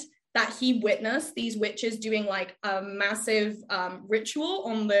said that he witnessed these witches doing like a massive ritual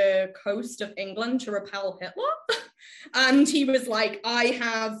on the coast of England to repel Hitler. And he was like, I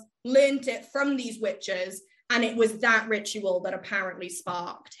have learned it from these witches. And it was that ritual that apparently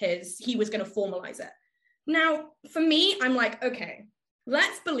sparked he was going to formalize it. Now, for me, I'm like, okay,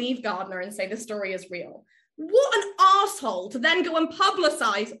 let's believe Gardner and say the story is real. What an asshole to then go and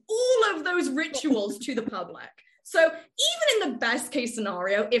publicize all of those rituals to the public. So even in the best case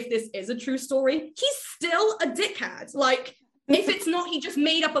scenario, if this is a true story, he's still a dickhead. Like, if it's not, he just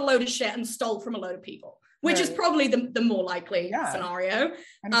made up a load of shit and stole from a load of people, which is probably the more likely scenario.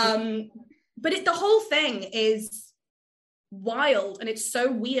 But the whole thing is wild. And it's so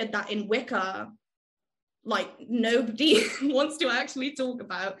weird that in Wicca, like nobody wants to actually talk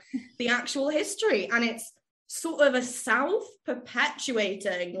about the actual history. And it's sort of a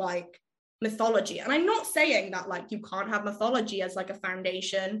self-perpetuating like mythology. And I'm not saying that like you can't have mythology as like a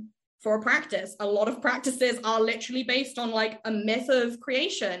foundation for a practice. A lot of practices are literally based on like a myth of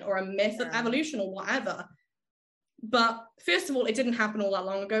creation or a myth of evolution or whatever. But first of all, it didn't happen all that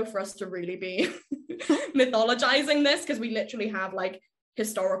long ago for us to really be mythologizing this, because we literally have like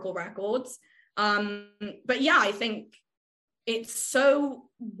historical records. But yeah, I think it's so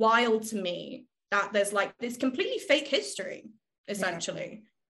wild to me that there's like this completely fake history, essentially,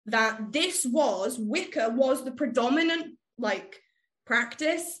 that Wicca was the predominant like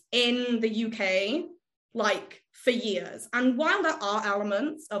practice in the UK, like for years. And while there are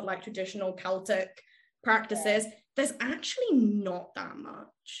elements of like traditional Celtic practices, there's actually not that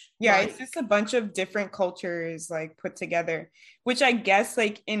much. Yeah, like, it's just a bunch of different cultures like put together, which I guess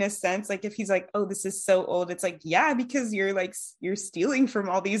like in a sense, like if he's like, oh, this is so old, it's like, yeah, because you're stealing from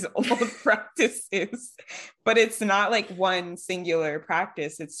all these old practices, but it's not like one singular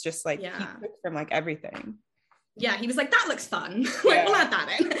practice. It's just like he took from like everything. Yeah, he was like, that looks fun. Like, we'll add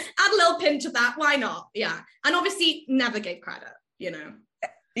that in. Add a little pinch of that. Why not? Yeah. And obviously never gave credit, you know?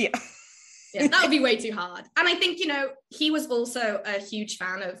 Yeah. Yeah, that would be way too hard. And I think, you know, he was also a huge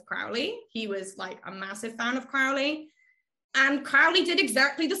fan of Crowley. He was like a massive fan of Crowley. And Crowley did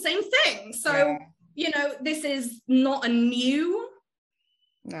exactly the same thing. So, you know, this is not a new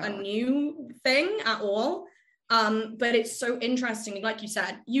thing at all. But it's so interesting. Like you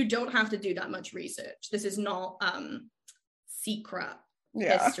said, you don't have to do that much research. This is not secret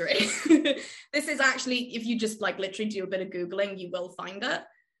history. This is actually, if you just like literally do a bit of Googling, you will find it.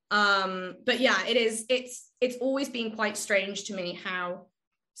 But yeah, it's always been quite strange to me how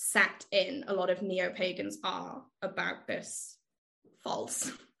set in a lot of neo-pagans are about this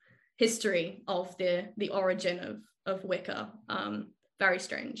false history of the origin of Wicca. Very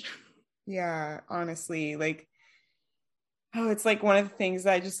strange. Yeah, honestly, like, oh, it's like one of the things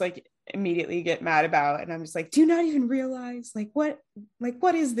that I just like immediately get mad about. And I'm just like, do you not even realize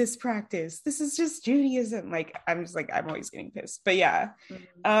what is this practice? This is just Judaism. Like, I'm just like, I'm always getting pissed. But yeah.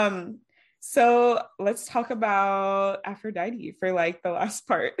 Mm-hmm. So let's talk about Aphrodite for like the last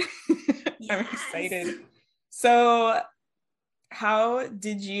part. Yes. I'm excited. So how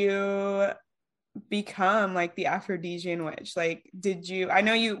did you become like the Aphrodisian witch? Like, I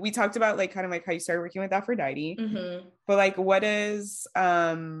know we talked about like kind of like how you started working with Aphrodite, mm-hmm. but like what is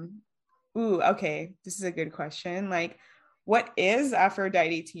okay, this is a good question. Like, what is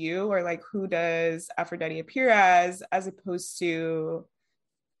Aphrodite to you, or like who does Aphrodite appear as opposed to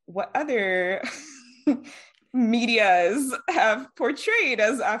what other medias have portrayed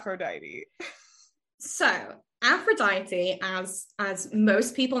as Aphrodite? So Aphrodite, as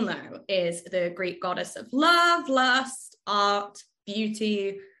most people know, is the Greek goddess of love, lust, art,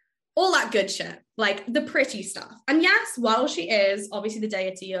 beauty, all that good shit, like the pretty stuff. And yes, while she is obviously the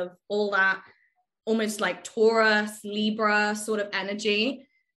deity of all that almost like Taurus, Libra sort of energy,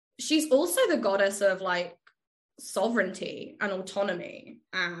 she's also the goddess of like sovereignty and autonomy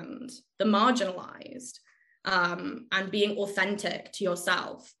and the marginalized, and being authentic to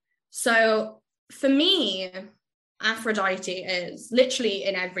yourself. So for me, Aphrodite is literally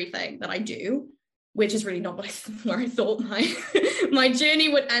in everything that I do, which is really not where I thought my journey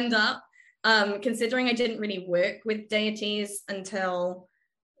would end up, considering I didn't really work with deities until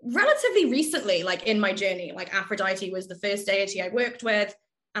relatively recently. Like in my journey, like Aphrodite was the first deity I worked with,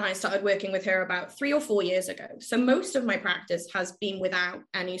 and I started working with her about 3 or 4 years ago. So most of my practice has been without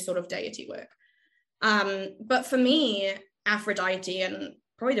any sort of deity work. But for me, Aphrodite, and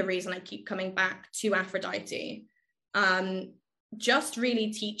probably the reason I keep coming back to Aphrodite, just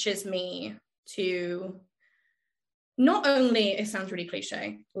really teaches me to not only, it sounds really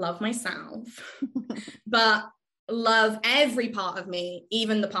cliche, love myself, but love every part of me,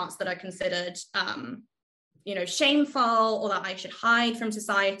 even the parts that are considered, shameful, or that I should hide from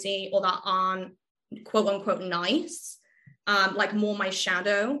society, or that aren't quote unquote nice, like more my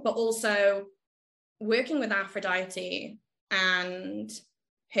shadow. But also working with Aphrodite and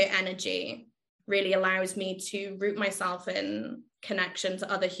her energy really allows me to root myself in connection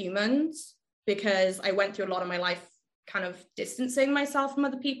to other humans, because I went through a lot of my life kind of distancing myself from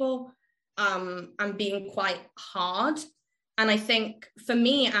other people, and being quite hard. And I think for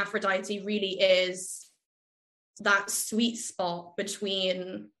me, Aphrodite really is that sweet spot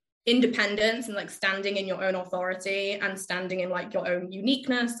between independence and like standing in your own authority and standing in like your own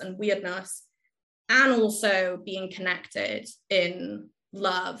uniqueness and weirdness, and also being connected in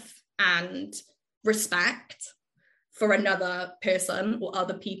love and respect for another person or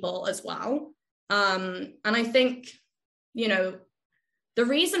other people as well. And I think, the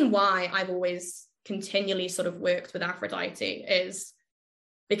reason why I've always continually sort of worked with Aphrodite is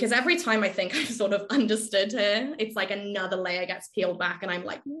because every time I think I've sort of understood her, it's like another layer gets peeled back and I'm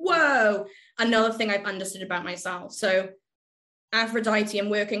like, whoa, another thing I've understood about myself. So Aphrodite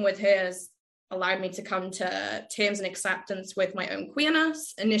and working with her has allowed me to come to terms and acceptance with my own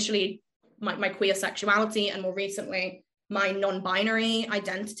queerness, initially my queer sexuality, and more recently my non-binary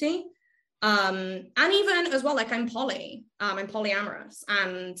identity. And even as well, like I'm polyamorous,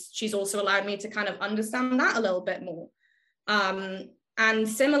 and she's also allowed me to kind of understand that a little bit more. And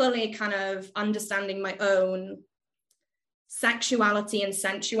similarly, kind of understanding my own sexuality and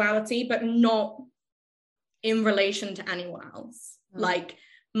sensuality, but not in relation to anyone else. Like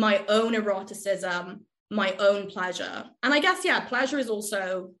my own eroticism, my own pleasure. And I guess, pleasure is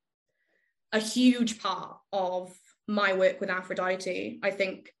also a huge part of my work with Aphrodite. I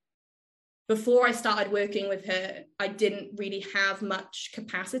think before I started working with her, I didn't really have much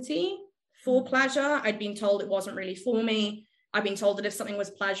capacity for pleasure. I'd been told it wasn't really for me. I've been told that if something was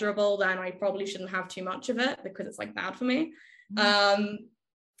pleasurable, then I probably shouldn't have too much of it because it's like bad for me. And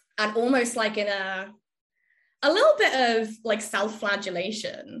almost like in a little bit of like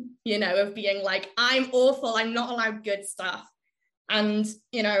self-flagellation, of being like, I'm awful, I'm not allowed good stuff. And,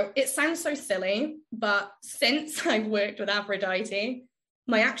 it sounds so silly, but since I've worked with Aphrodite,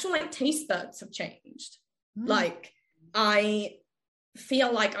 my actual like taste buds have changed. Like I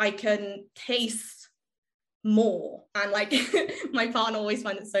feel like I can taste more, and like my partner always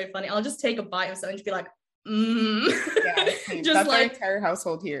finds it so funny. I'll just take a bite of something and just be like, yeah, just that's like our entire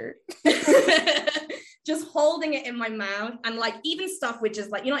household here. Just holding it in my mouth, and like even stuff which is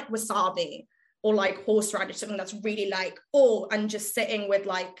like, like wasabi, or like horseradish, something that's really like, oh, and just sitting with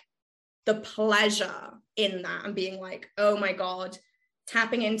like the pleasure in that and being like, oh my God,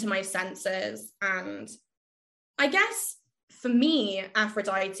 tapping into my senses. And I guess for me,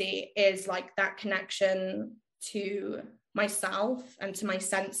 Aphrodite is like that connection to myself and to my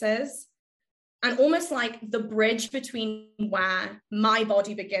senses, and almost like the bridge between where my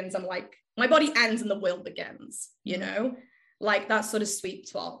body begins and like my body ends and the will begins, you know, like that sort of sweet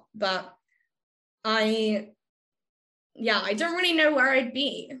spot. But I don't really know where I'd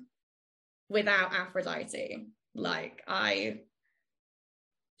be without Aphrodite. Like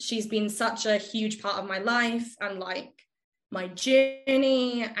she's been such a huge part of my life and like my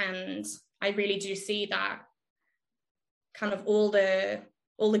journey, and I really do see that kind of all the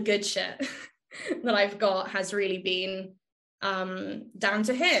good shit that I've got has really been down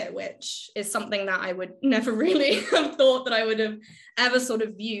to her, which is something that I would never really have thought that I would have ever sort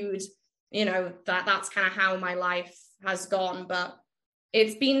of viewed, you know, that's kind of how my life has gone. But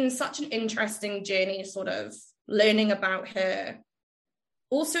it's been such an interesting journey, sort of learning about her,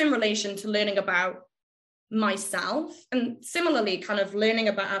 also in relation to learning about myself, and similarly kind of learning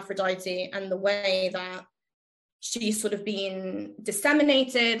about Aphrodite and the way that she's sort of been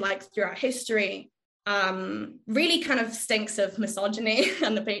disseminated like throughout history, really kind of stinks of misogyny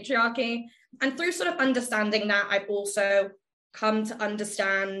and the patriarchy. And through sort of understanding that, I've also come to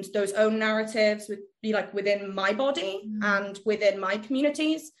understand those own narratives would be like within my body and within my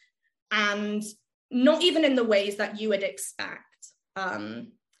communities, and not even in the ways that you would expect.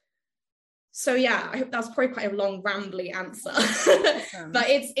 So yeah, I hope that's probably quite a long rambly answer. But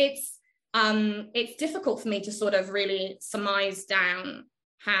it's difficult for me to sort of really surmise down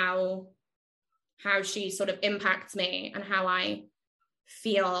how she sort of impacts me and how I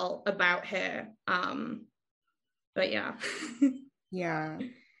feel about her. But yeah. Yeah.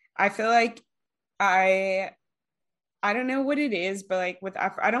 I feel like I don't know what it is, but like with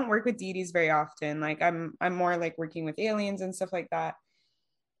I don't work with deities very often. Like I'm more like working with aliens and stuff like that.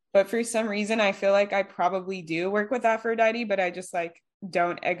 But for some reason, I feel like I probably do work with Aphrodite, but I just like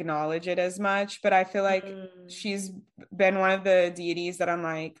don't acknowledge it as much. But I feel like she's been one of the deities that I'm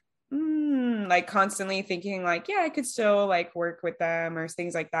like constantly thinking like, yeah, I could still like work with them or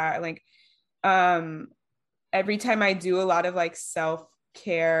things like that. Like, every time I do a lot of like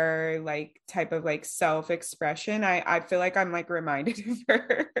self-care, like type of like self-expression, I feel like I'm like reminded of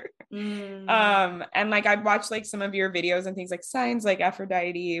her. And like I've watched like some of your videos and things like signs like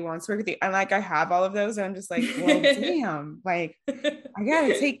Aphrodite wants to work with you, and like I have all of those, and I'm just like, well, damn, like I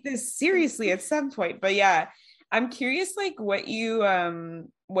gotta take this seriously at some point. But yeah, I'm curious, like what you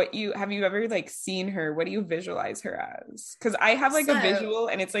have you ever like seen her? What do you visualize her as? Because I have like a visual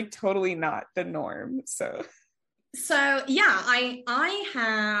and it's like totally not the norm. So yeah, I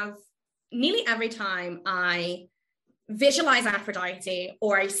have nearly every time I visualize Aphrodite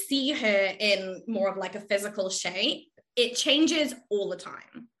or I see her in more of like a physical shape, it changes all the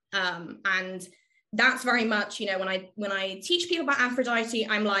time. And that's very much, you know, when I teach people about Aphrodite,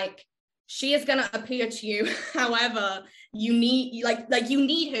 I'm like, she is going to appear to you however you need, like you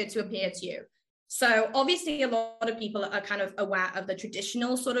need her to appear to you. So obviously a lot of people are kind of aware of the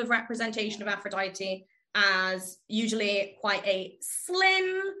traditional sort of representation of Aphrodite as usually quite a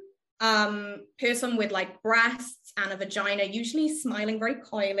slim person with like breasts and a vagina, usually smiling very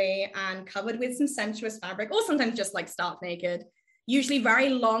coyly and covered with some sensuous fabric, or sometimes just like stark naked, usually very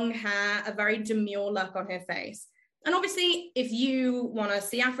long hair, a very demure look on her face. And obviously, if you want to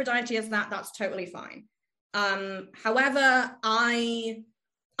see Aphrodite as that, that's totally fine. However, I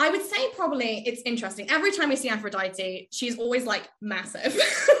would say probably it's interesting. Every time I see Aphrodite, she's always like massive,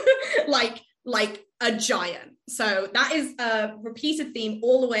 like a giant. So that is a repeated theme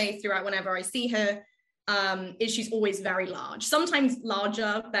all the way throughout whenever I see her, is she's always very large, sometimes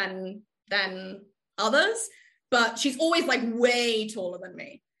larger than others, but she's always like way taller than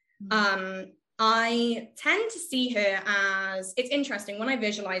me. I tend to see her as, it's interesting, when I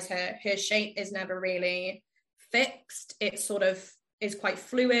visualize her shape is never really fixed. It sort of is quite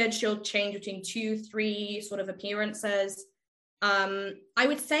fluid. She'll change between 2-3 sort of appearances. I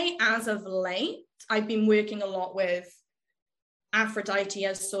would say as of late, I've been working a lot with Aphrodite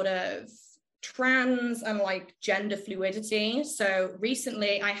as sort of trans and like gender fluidity. So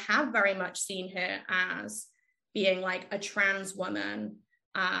recently I have very much seen her as being like a trans woman,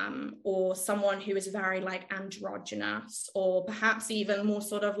 or someone who is very like androgynous, or perhaps even more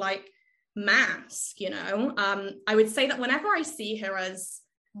sort of like mask, you know. I would say that whenever I see her as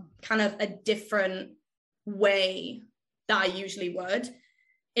kind of a different way that I usually would,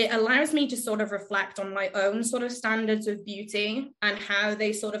 it allows me to sort of reflect on my own sort of standards of beauty and how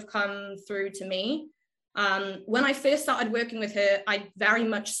they sort of come through to me. When I first started working with her, I very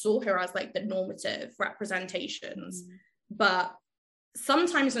much saw her as like the normative representations. But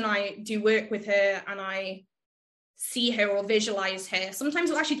sometimes when I do work with her and I see her or visualize her, sometimes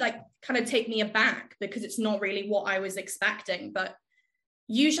it'll actually like kind of take me aback because it's not really what I was expecting. But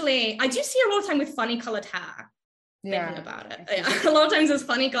usually I do see her all the time with funny colored hair. Thinking about it, yeah. A lot of times it's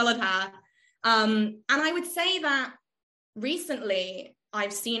funny colored hair, and I would say that recently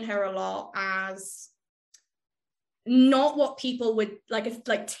I've seen her a lot as not what people would like, it's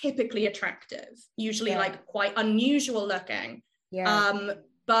like typically attractive, usually like quite unusual looking,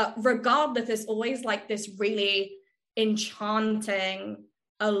 but regardless, there's always like this really enchanting,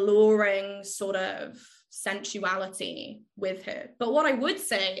 alluring sort of sensuality with her. But what I would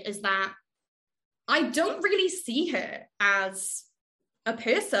say is that I don't really see her as a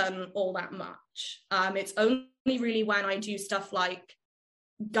person all that much. It's only really when I do stuff like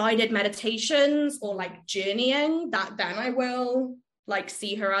guided meditations or like journeying that then I will like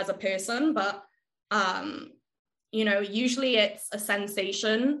see her as a person. But, you know, usually it's a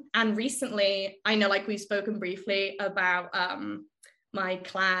sensation. And recently, I know like we've spoken briefly about my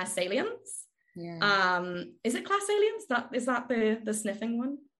class aliens. Is it class aliens? Is that the sniffing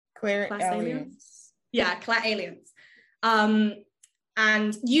one? Claire aliens. Yeah, Claire aliens.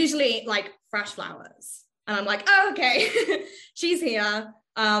 And usually like fresh flowers. And I'm like, oh, okay, she's here.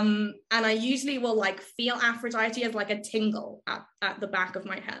 And I usually will like feel Aphrodite as like a tingle at the back of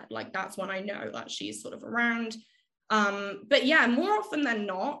my head. Like that's when I know that she's sort of around. But yeah, more often than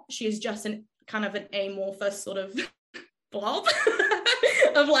not, she's just an kind of an amorphous sort of blob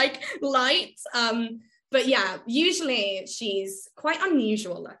of like light. But yeah, usually she's quite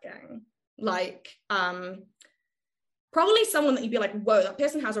unusual looking. Like probably someone that you'd be like, whoa, that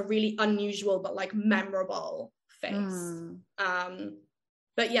person has a really unusual but like memorable face.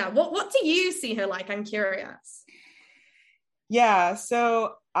 But yeah, what do you see her like? I'm curious. Yeah,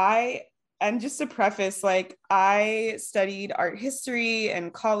 so and just to preface, like I studied art history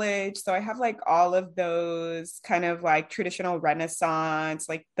in college. So I have like all of those kind of like traditional Renaissance,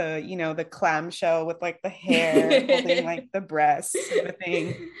 like the clamshell with like the hair holding like the breasts sort of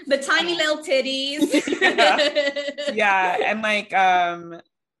thing. The tiny little titties. Yeah. And like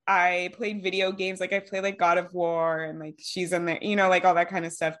I played video games, like I played like God of War and like she's in there, like all that kind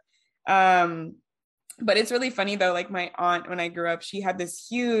of stuff. But it's really funny though, like my aunt, when I grew up, she had this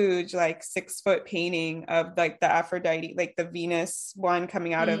huge like 6-foot painting of like the Aphrodite, like the Venus one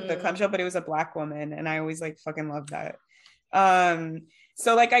coming out of the clamshell, but it was a Black woman. And I always like fucking loved that.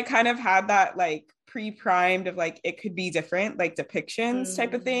 So like I kind of had that like pre-primed of like, it could be different, like depictions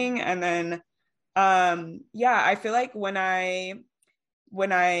type of thing. And then, yeah, I feel like when I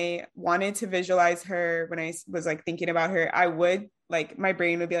wanted to visualize her, when I was like thinking about her, I would like, my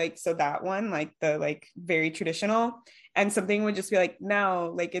brain would be like, so that one, like the like very traditional, and something would just be like,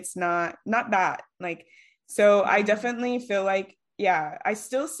 no, like it's not that, like, so I definitely feel like, yeah, I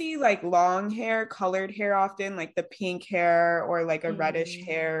still see like long hair, colored hair often, like the pink hair or like a reddish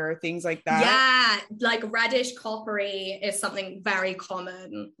hair or things like that. Yeah, like reddish coppery is something very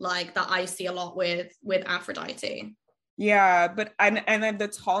common, like that I see a lot with Aphrodite. Yeah, but and then the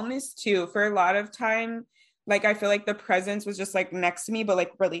tallness too, for a lot of time, like I feel like the presence was just like next to me, but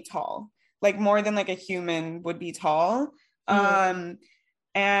like really tall, like more than like a human would be tall.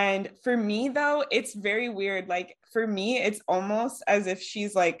 And for me though, it's very weird. Like for me, it's almost as if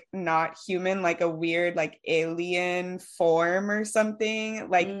she's like not human, like a weird like alien form or something,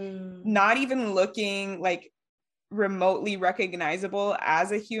 like not even looking like remotely recognizable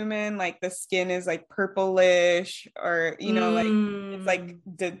as a human. Like the skin is like purplish, or like it's like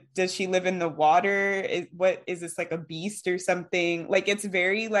does she live in the water? What is this, like a beast or something? Like it's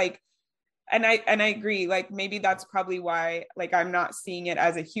very like, and I agree, like maybe that's probably why like I'm not seeing it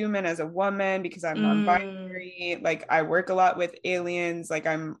as a human, as a woman, because I'm non-binary. Like I work a lot with aliens, like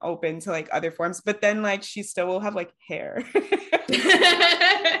I'm open to like other forms, but then like she still will have like hair.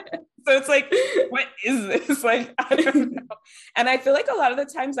 So it's like, what is this? Like, I don't know. And I feel like a lot of the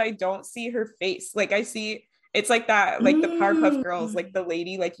times I don't see her face. Like I see, it's like that, like the Powerpuff Girls, like the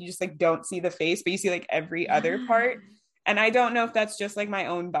lady, like you just like don't see the face, but you see like every other part. And I don't know if that's just like my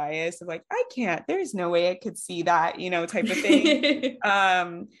own bias of like, I can't, there's no way I could see that, type of thing.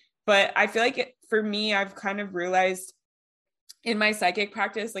 But I feel like for me, I've kind of realized in my psychic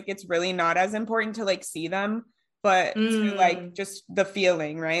practice, like it's really not as important to like see them, but to like just the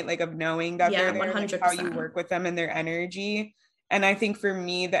feeling, right? Like of knowing that they're there, 100%. Like how you work with them and their energy. And I think for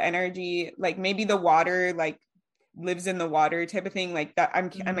me, the energy, like maybe the water, like lives in the water type of thing, like that.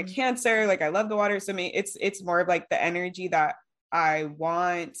 I'm a Cancer, like I love the water, so it's more of like the energy that I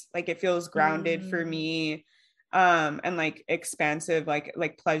want. Like it feels grounded for me, and like expansive,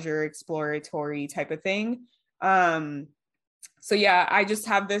 like pleasure exploratory type of thing. So yeah, I just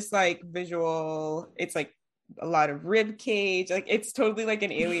have this like visual, it's like a lot of rib cage, like it's totally like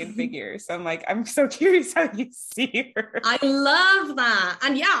an alien figure. So I'm like, I'm so curious how you see her. I love that.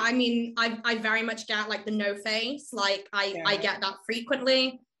 And yeah, I mean, I very much get like the no face, like I get that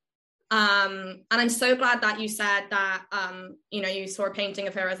frequently. And I'm so glad that you said that you know, you saw a painting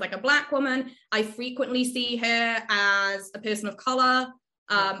of her as like a Black woman. I frequently see her as a person of color,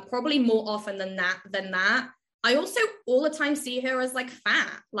 probably more often than that. I also all the time see her as like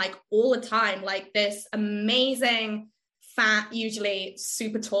fat, like all the time, like this amazing, fat, usually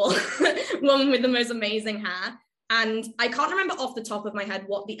super tall woman with the most amazing hair. And I can't remember off the top of my head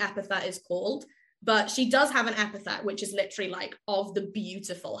what the epithet is called, but she does have an epithet, which is literally like of the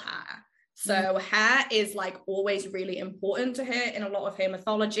beautiful hair. So hair is like always really important to her. In a lot of her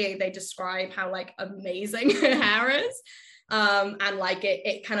mythology, they describe how like amazing her hair is. And like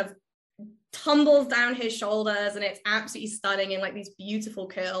it kind of tumbles down his shoulders and it's absolutely stunning in like these beautiful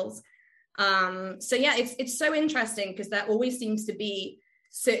curls. So yeah, it's so interesting because there always seems to be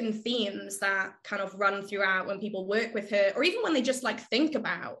certain themes that kind of run throughout when people work with her, or even when they just like think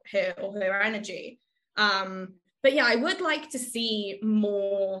about her or her energy. But yeah, I would like to see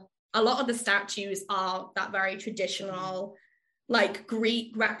more. A lot of the statues are that very traditional like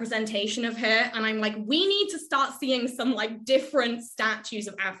Greek representation of her, and I'm like, we need to start seeing some like different statues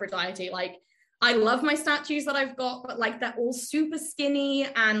of Aphrodite. Like I love my statues that I've got, but like they're all super skinny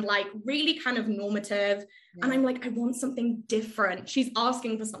and like really kind of normative. And I'm like, I want something different. She's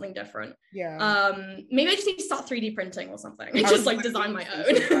asking for something different. Maybe I just need to start 3D printing or something and just like design my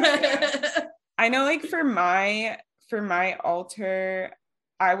own. I know, like for my altar,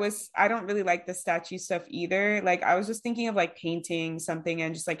 I don't really like the statue stuff either. Like I was just thinking of like painting something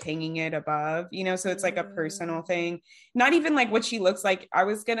and just like hanging it above, you know, so it's like a personal thing, not even like what she looks like. I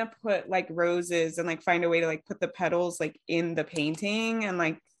was gonna put like roses and like find a way to like put the petals like in the painting and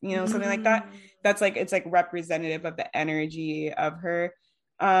like, you know, something like that. That's like, it's like representative of the energy of her.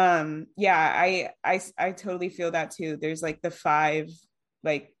 Yeah, I totally feel that too. There's like the 5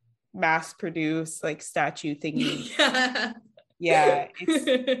 like mass produced like statue thingy. Yeah,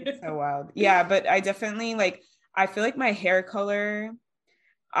 it's so wild. Yeah, but I definitely like, I feel like my hair color,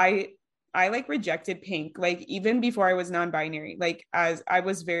 I like rejected pink, like even before I was non-binary, like as I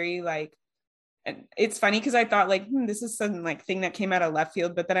was very like, and it's funny because I thought like, this is some like thing that came out of left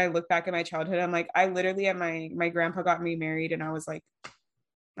field, but then I look back at my childhood, I'm like, I literally at my grandpa got me married and I was like,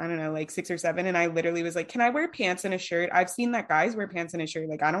 I don't know, like 6 or 7. And I literally was like, can I wear pants and a shirt? I've seen that guys wear pants and a shirt.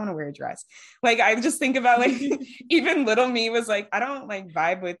 Like, I don't want to wear a dress. Like, I just think about like, even little me was like, I don't like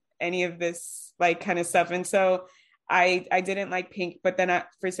vibe with any of this like kind of stuff. And so I didn't like pink, but then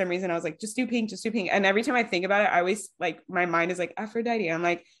for some reason I was like, just do pink. And every time I think about it, I always like, my mind is like Aphrodite. I'm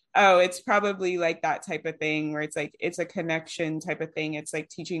like, oh, it's probably like that type of thing where it's like, it's a connection type of thing. It's like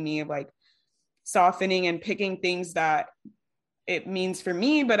teaching me of like softening and picking things that it means for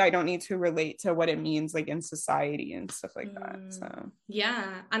me, but I don't need to relate to what it means like in society and stuff like that. So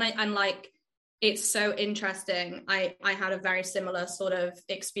yeah, and like it's so interesting. I had a very similar sort of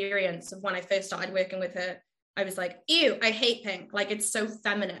experience of when I first started working with her. I was like, ew, I hate pink. Like it's so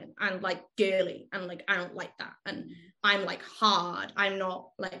feminine and like girly, and like I don't like that. And I'm like hard. I'm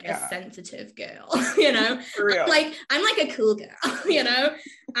not like a sensitive girl, you know. For real. Like I'm like a cool girl, you know.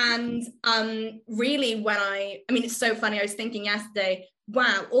 And really, when I mean, it's so funny. I was thinking yesterday,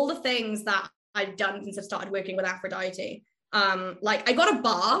 wow, all the things that I've done since I started working with Aphrodite. Like I got a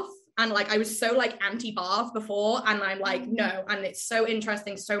bath. And like I was so like anti-bath before, and I'm like, no. And it's so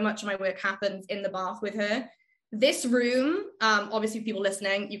interesting. So much of my work happens in the bath with her. This room, obviously people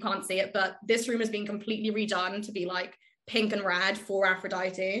listening, you can't see it, but this room has been completely redone to be like pink and red for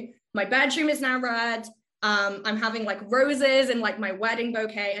Aphrodite. My bedroom is now red. I'm having like roses and like my wedding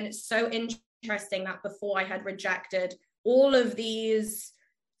bouquet. And it's so interesting that before I had rejected all of these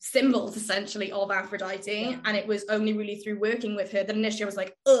symbols essentially of Aphrodite, and it was only really through working with her that initially I was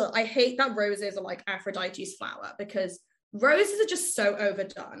like, I hate that roses are like Aphrodite's flower, because roses are just so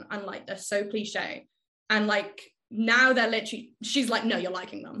overdone and like they're so cliche. And like now they're literally, she's like, no, you're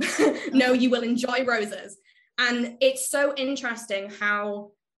liking them. No, you will enjoy roses. And it's so interesting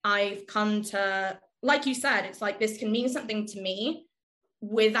how I've come to, like you said, it's like this can mean something to me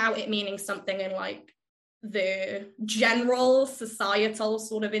without it meaning something in like the general societal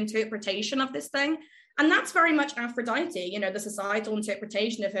sort of interpretation of this thing. And that's very much Aphrodite. You know, the societal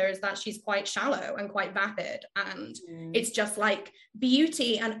interpretation of her is that she's quite shallow and quite vapid. And it's just like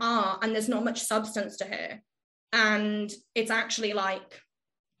beauty and art, and there's not much substance to her. And it's actually like,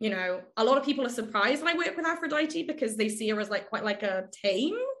 you know, a lot of people are surprised when I work with Aphrodite because they see her as like quite like a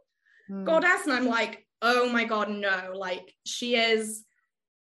tame goddess. And I'm like, oh my God, no. Like, she is,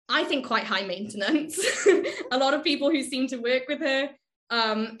 I think, quite high maintenance. A lot of people who seem to work with her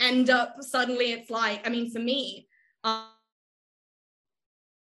end up suddenly, it's like, I mean, for me,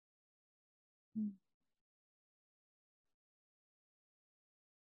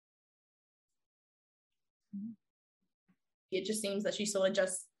 it just seems that she sort of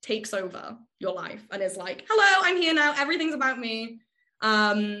just takes over your life and is like, hello, I'm here now, everything's about me.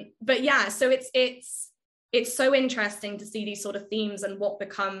 But yeah, so it's so interesting to see these sort of themes and what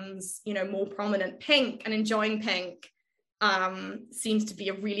becomes, you know, more prominent. Pink and enjoying pink seems to be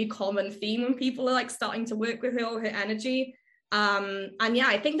a really common theme when people are like starting to work with her or her energy. And yeah,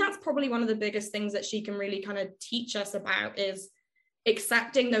 I think that's probably one of the biggest things that she can really kind of teach us about, is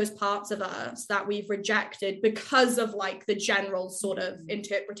accepting those parts of us that we've rejected because of like the general sort of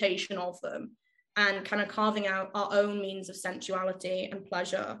interpretation of them, and kind of carving out our own means of sensuality and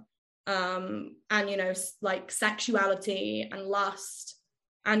pleasure, and, you know, like sexuality and lust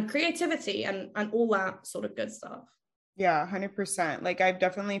and creativity and all that sort of good stuff. Yeah, 100%. Like, I've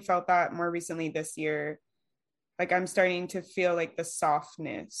definitely felt that more recently this year. Like, I'm starting to feel like the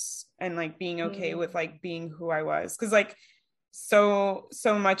softness and like being okay with like being who I was. Cause like so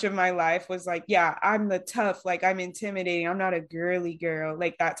much of my life was like, yeah, I'm the tough, like I'm intimidating, I'm not a girly girl,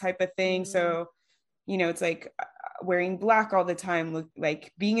 like that type of thing. So, you know, it's like wearing black all the time, look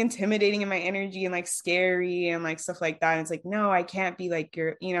like being intimidating in my energy and like scary and like stuff like that. And it's like, no, I can't be like,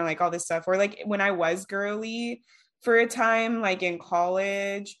 you know, like all this stuff. Or like when I was girly for a time, like in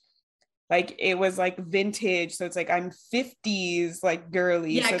college, like it was like vintage, so it's like I'm 50s like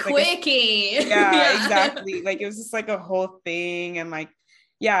girly, yeah, so it's quickie. like yeah, exactly, like it was just like a whole thing. And like,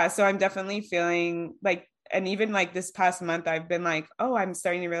 yeah, so I'm definitely feeling like, and even like this past month I've been like, oh, I'm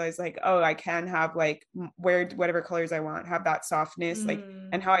starting to realize like, oh, I can have like wear whatever colors I want, have that softness, like,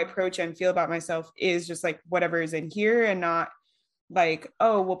 and how I approach and feel about myself is just like whatever is in here, and not like,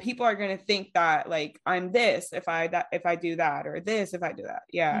 oh, well, people are going to think that like I'm this if I do that, or this if I do that.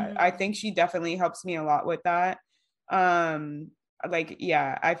 Yeah, I think she definitely helps me a lot with that. Like,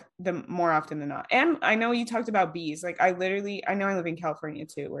 yeah, the more often than not. And I know you talked about bees. Like, I know I live in California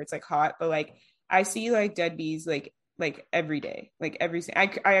too, where it's like hot, but like I see like dead bees like every day, like I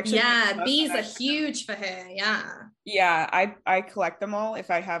actually, yeah, bees are huge for her. Yeah, I collect them all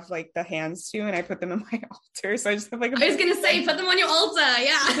if I have like the hands to, and I put them in my altar. So I just have like I was gonna say, put them on your altar.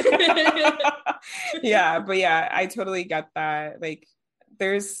 Yeah. Yeah, but yeah, I totally get that. Like,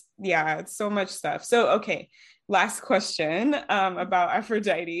 there's, yeah, it's so much stuff. So okay, last question about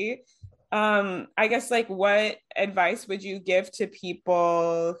Aphrodite. I guess, like, what advice would you give to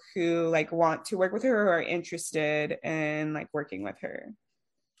people who like want to work with her, or are interested in like working with her?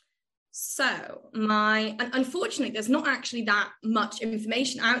 So unfortunately, there's not actually that much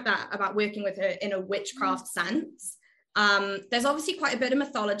information out there about working with her in a witchcraft sense. There's obviously quite a bit of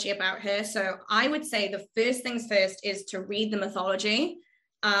mythology about her. So I would say the first things first is to read the mythology.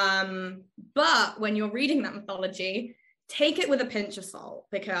 But when you're reading that mythology, take it with a pinch of salt,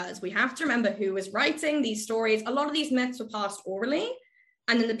 because we have to remember who was writing these stories. A lot of these myths were passed orally,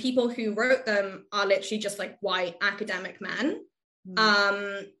 and then the people who wrote them are literally just like white academic men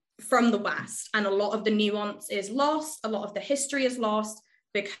from the West. And a lot of the nuance is lost, a lot of the history is lost,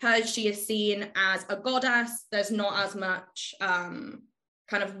 because she is seen as a goddess. There's not as much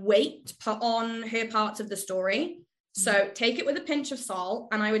kind of weight put on her parts of the story. So take it with a pinch of salt.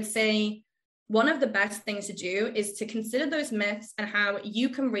 And I would say one of the best things to do is to consider those myths and how you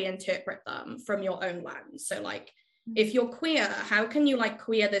can reinterpret them from your own lens. So like, if you're queer, how can you like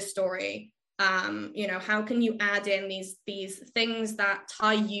queer this story? You know, how can you add in these things that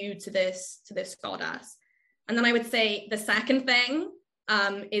tie you to this goddess? And then I would say the second thing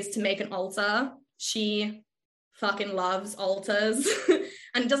is to make an altar. She fucking loves altars.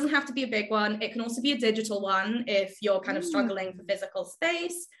 And it doesn't have to be a big one. It can also be a digital one if you're kind of struggling for physical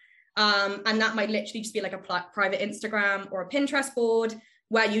space. And that might literally just be like a private Instagram or a Pinterest board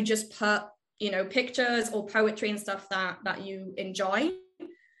where you just put, you know, pictures or poetry and stuff that you enjoy.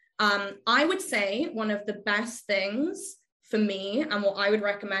 I would say one of the best things for me, and what I would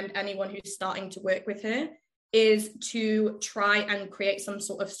recommend anyone who's starting to work with her, is to try and create some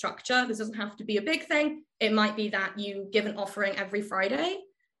sort of structure. This doesn't have to be a big thing. It might be that you give an offering every Friday.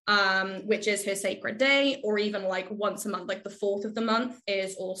 which is her sacred day, or even like once a month, like the 4th of the month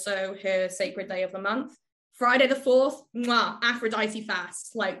is also her sacred day of the month. Friday the 4th, mwah, Aphrodite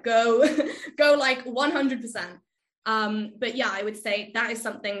fast, like go like 100%. But yeah, I would say that is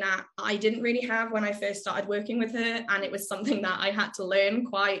something that I didn't really have when I first started working with her, and it was something that I had to learn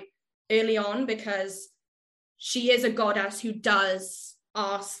quite early on, because she is a goddess who does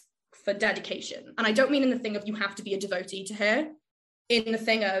ask for dedication. And I don't mean in the thing of you have to be a devotee to her, in the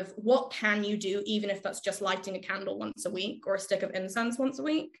thing of what can you do, even if that's just lighting a candle once a week or a stick of incense once a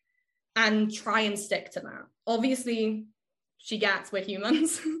week, and try and stick to that. Obviously, she gets, we're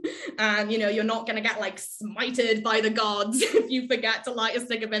humans, and you're not going to get like smited by the gods if you forget to light a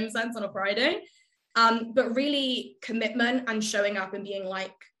stick of incense on a Friday. But really commitment and showing up and being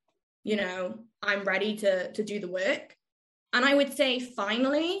like, I'm ready to do the work. And I would say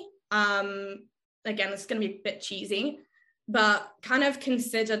finally, again, it's going to be a bit cheesy, but kind of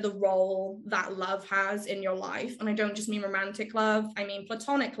consider the role that love has in your life. And I don't just mean romantic love, I mean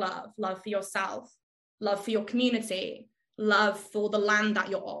platonic love, love for yourself, love for your community, love for the land that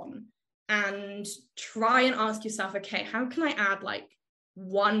you're on. And try and ask yourself, okay, how can I add like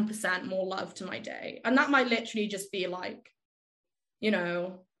 1% more love to my day? And that might literally just be like,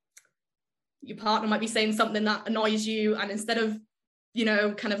 your partner might be saying something that annoys you, and instead of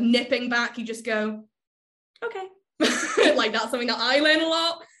kind of nipping back, you just go, okay. Like that's something that I learn a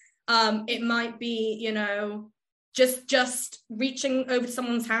lot. It might be just reaching over to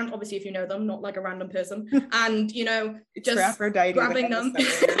someone's hand, obviously if you know them, not like a random person, and just Aphrodite, grabbing them.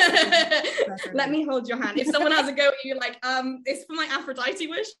 Let me hold your hand. If someone has a go at you, like it's for my Aphrodite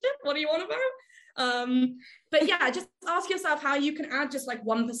wish, what do you want about? But yeah, just ask yourself how you can add just like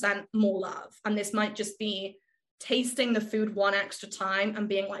 1% more love. And this might just be tasting the food one extra time and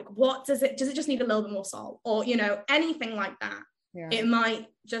being like, what does it just need a little bit more salt, or anything like that. Yeah. It might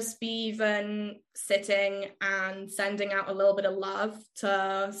just be even sitting and sending out a little bit of love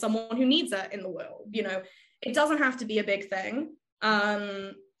to someone who needs it in the world. It doesn't have to be a big thing.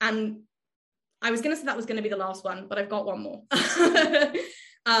 And I was gonna say that was gonna be the last one, but I've got one more.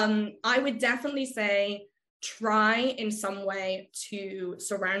 I would definitely say try in some way to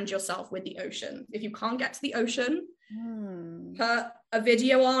surround yourself with the ocean. If you can't get to the ocean, put a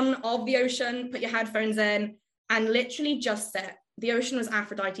video on of the ocean, put your headphones in, and literally just sit. The ocean was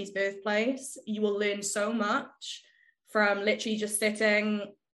Aphrodite's birthplace. You will learn so much from literally just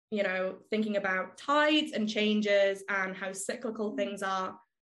sitting, thinking about tides and changes and how cyclical things are.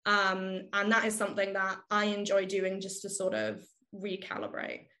 And that is something that I enjoy doing, just to sort of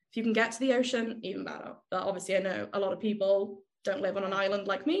recalibrate. If you can get to the ocean, even better. But obviously I know a lot of people don't live on an island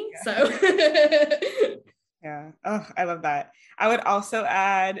like me. Yeah. So yeah. Oh, I love that. I would also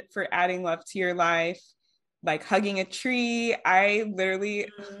add, for adding love to your life, like hugging a tree. I literally,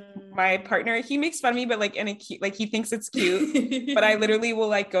 my partner, he makes fun of me, but like in a cute, like he thinks it's cute, but I literally will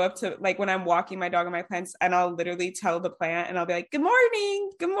like go up to, like when I'm walking my dog and my plants, and I'll literally tell the plant, and I'll be like, good morning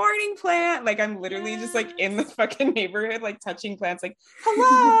plant. Like I'm literally just like in the fucking neighborhood, like touching plants, like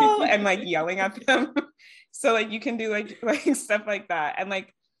hello, and like yelling at them. So like you can do like stuff like that. And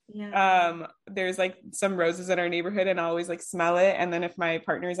like, there's like some roses in our neighborhood, and I always like smell it, and then if my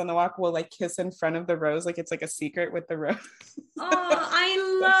partner is on the walk, we'll like kiss in front of the rose, like it's like a secret with the rose. Oh,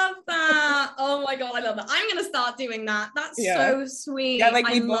 I love that. Oh my god, I love that. I'm gonna start doing that. That's so sweet. Yeah, like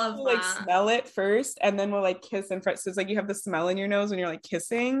we love both like smell it first, and then we'll like kiss in front, so it's like you have the smell in your nose when you're like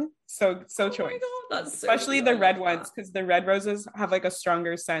kissing. So choice. God, that's so especially the red ones, because the red roses have like a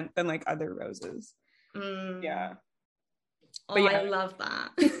stronger scent than like other roses. Yeah. Oh, yeah. I love that.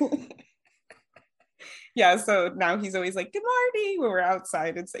 Yeah, so now he's always like, good morning, when we're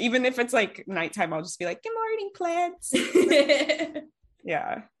outside. It's even if it's like nighttime, I'll just be like, good morning, plants.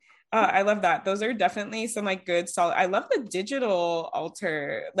 Yeah. I love that. Those are definitely some like good solid. I love the digital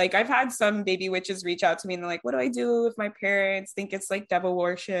altar. Like I've had some baby witches reach out to me and they're like, what do I do if my parents think it's like devil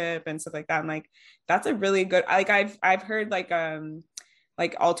worship and stuff like that? I'm like, that's a really good, like I've heard like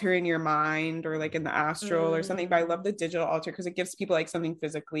altering your mind or like in the astral or something, but I love the digital altar because it gives people like something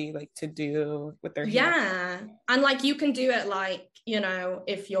physically like to do with their hands. And like you can do it like,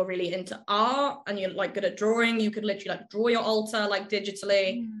 if you're really into art and you're like good at drawing, you could literally like draw your altar like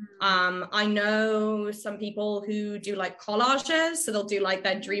digitally. I know some people who do like collages, so they'll do like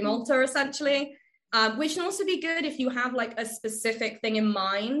their dream altar essentially, which can also be good if you have like a specific thing in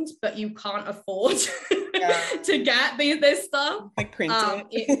mind but you can't afford to get this stuff, like print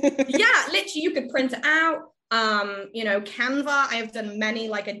it. Yeah, literally you could print it out. Canva, I have done many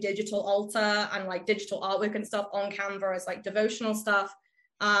like a digital altar and like digital artwork and stuff on Canva as like devotional stuff,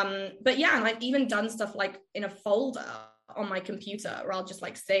 but yeah, and I've even done stuff like in a folder on my computer, or I'll just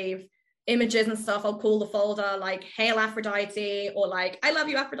like save images and stuff. I'll call the folder like Hail Aphrodite, or like I love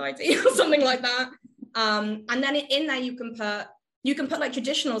you Aphrodite, or something like that. And then in there you can put like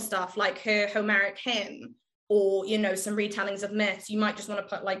traditional stuff like her Homeric hymn, or, you know, some retellings of myths. You might just want to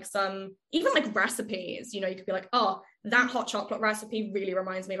put like some, even like recipes, you know, you could be like, oh, that hot chocolate recipe really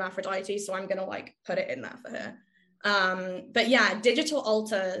reminds me of Aphrodite, so I'm gonna like put it in there for her. But yeah, digital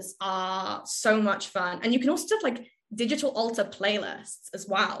altars are so much fun. And you can also have like digital altar playlists as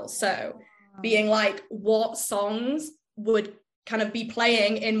well. So being like, what songs would kind of be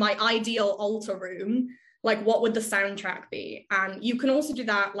playing in my ideal altar room? Like, what would the soundtrack be? And you can also do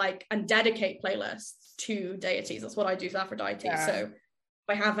that, like, and dedicate playlists to deities. That's what I do with Aphrodite. Yeah. So if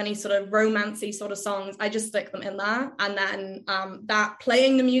I have any sort of romancy sort of songs, I just stick them in there. And then that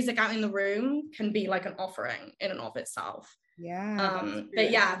playing the music out in the room can be like an offering in and of itself. Yeah. But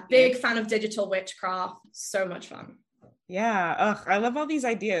yeah, big fan of digital witchcraft. So much fun. Yeah. Ugh, I love all these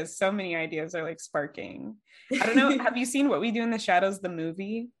ideas. So many ideas are like sparking. I don't know. Have you seen What We Do in the Shadows, the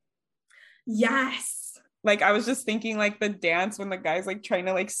movie? Yes. Like, I was just thinking like the dance when the guy's like trying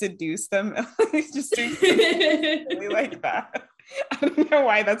to like seduce them. He's just doing really like that. I don't know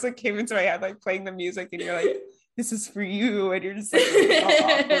why that's what came into my head, like playing the music and you're like, this is for you. And you're just like,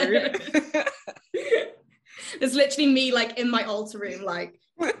 all awkward. It's literally me like in my altar room, like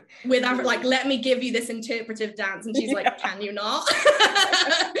with like, let me give you this interpretive dance. And she's like, can you not?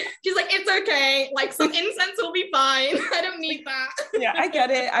 She's like, it's okay. Like some incense will be fine. I don't need that. Yeah, I get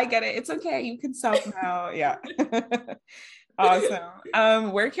it. It's okay. You can stop now. Yeah.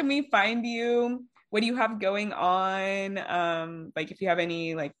 Awesome. Where can we find you? What do you have going on? Like if you have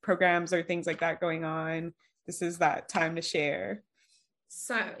any like programs or things like that going on, this is that time to share.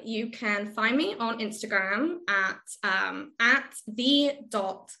 So you can find me on Instagram at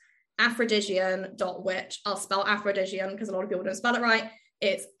the.aphrodisian.witch. I'll spell Aphrodisian because a lot of people don't spell it right.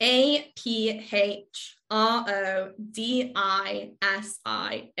 It's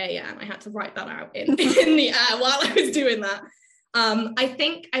APHRODISIAN. I had to write that out in the air while I was doing that. I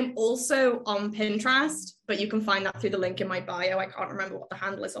think I'm also on Pinterest, but you can find that through the link in my bio. I can't remember what the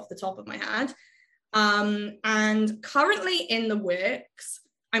handle is off the top of my head. And currently in the works,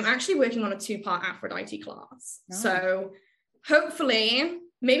 I'm actually working on a 2-part Aphrodite class. Oh. So hopefully,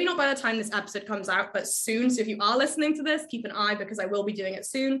 maybe not by the time this episode comes out, but soon. So if you are listening to this, keep an eye because I will be doing it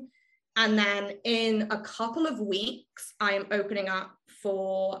soon. And then in a couple of weeks, I am opening up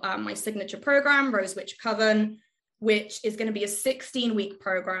for my signature program, Rose Witch Coven, which is going to be a 16-week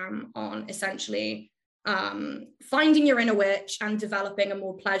program on essentially finding your inner witch and developing a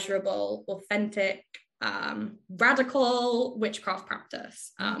more pleasurable, authentic, radical witchcraft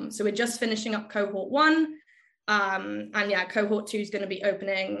practice. So we're just finishing up cohort 1. And yeah, cohort 2 is going to be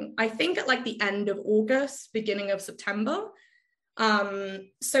opening, I think at like the end of August, beginning of September.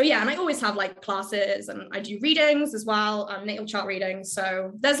 So yeah, and I always have like classes and I do readings as well, natal chart readings.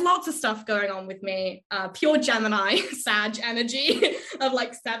 So there's lots of stuff going on with me, pure Gemini, Sag energy of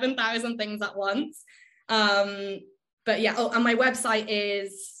like 7,000 things at once. But yeah, and my website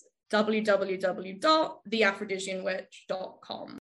is www.theaphrodisianwitch.com.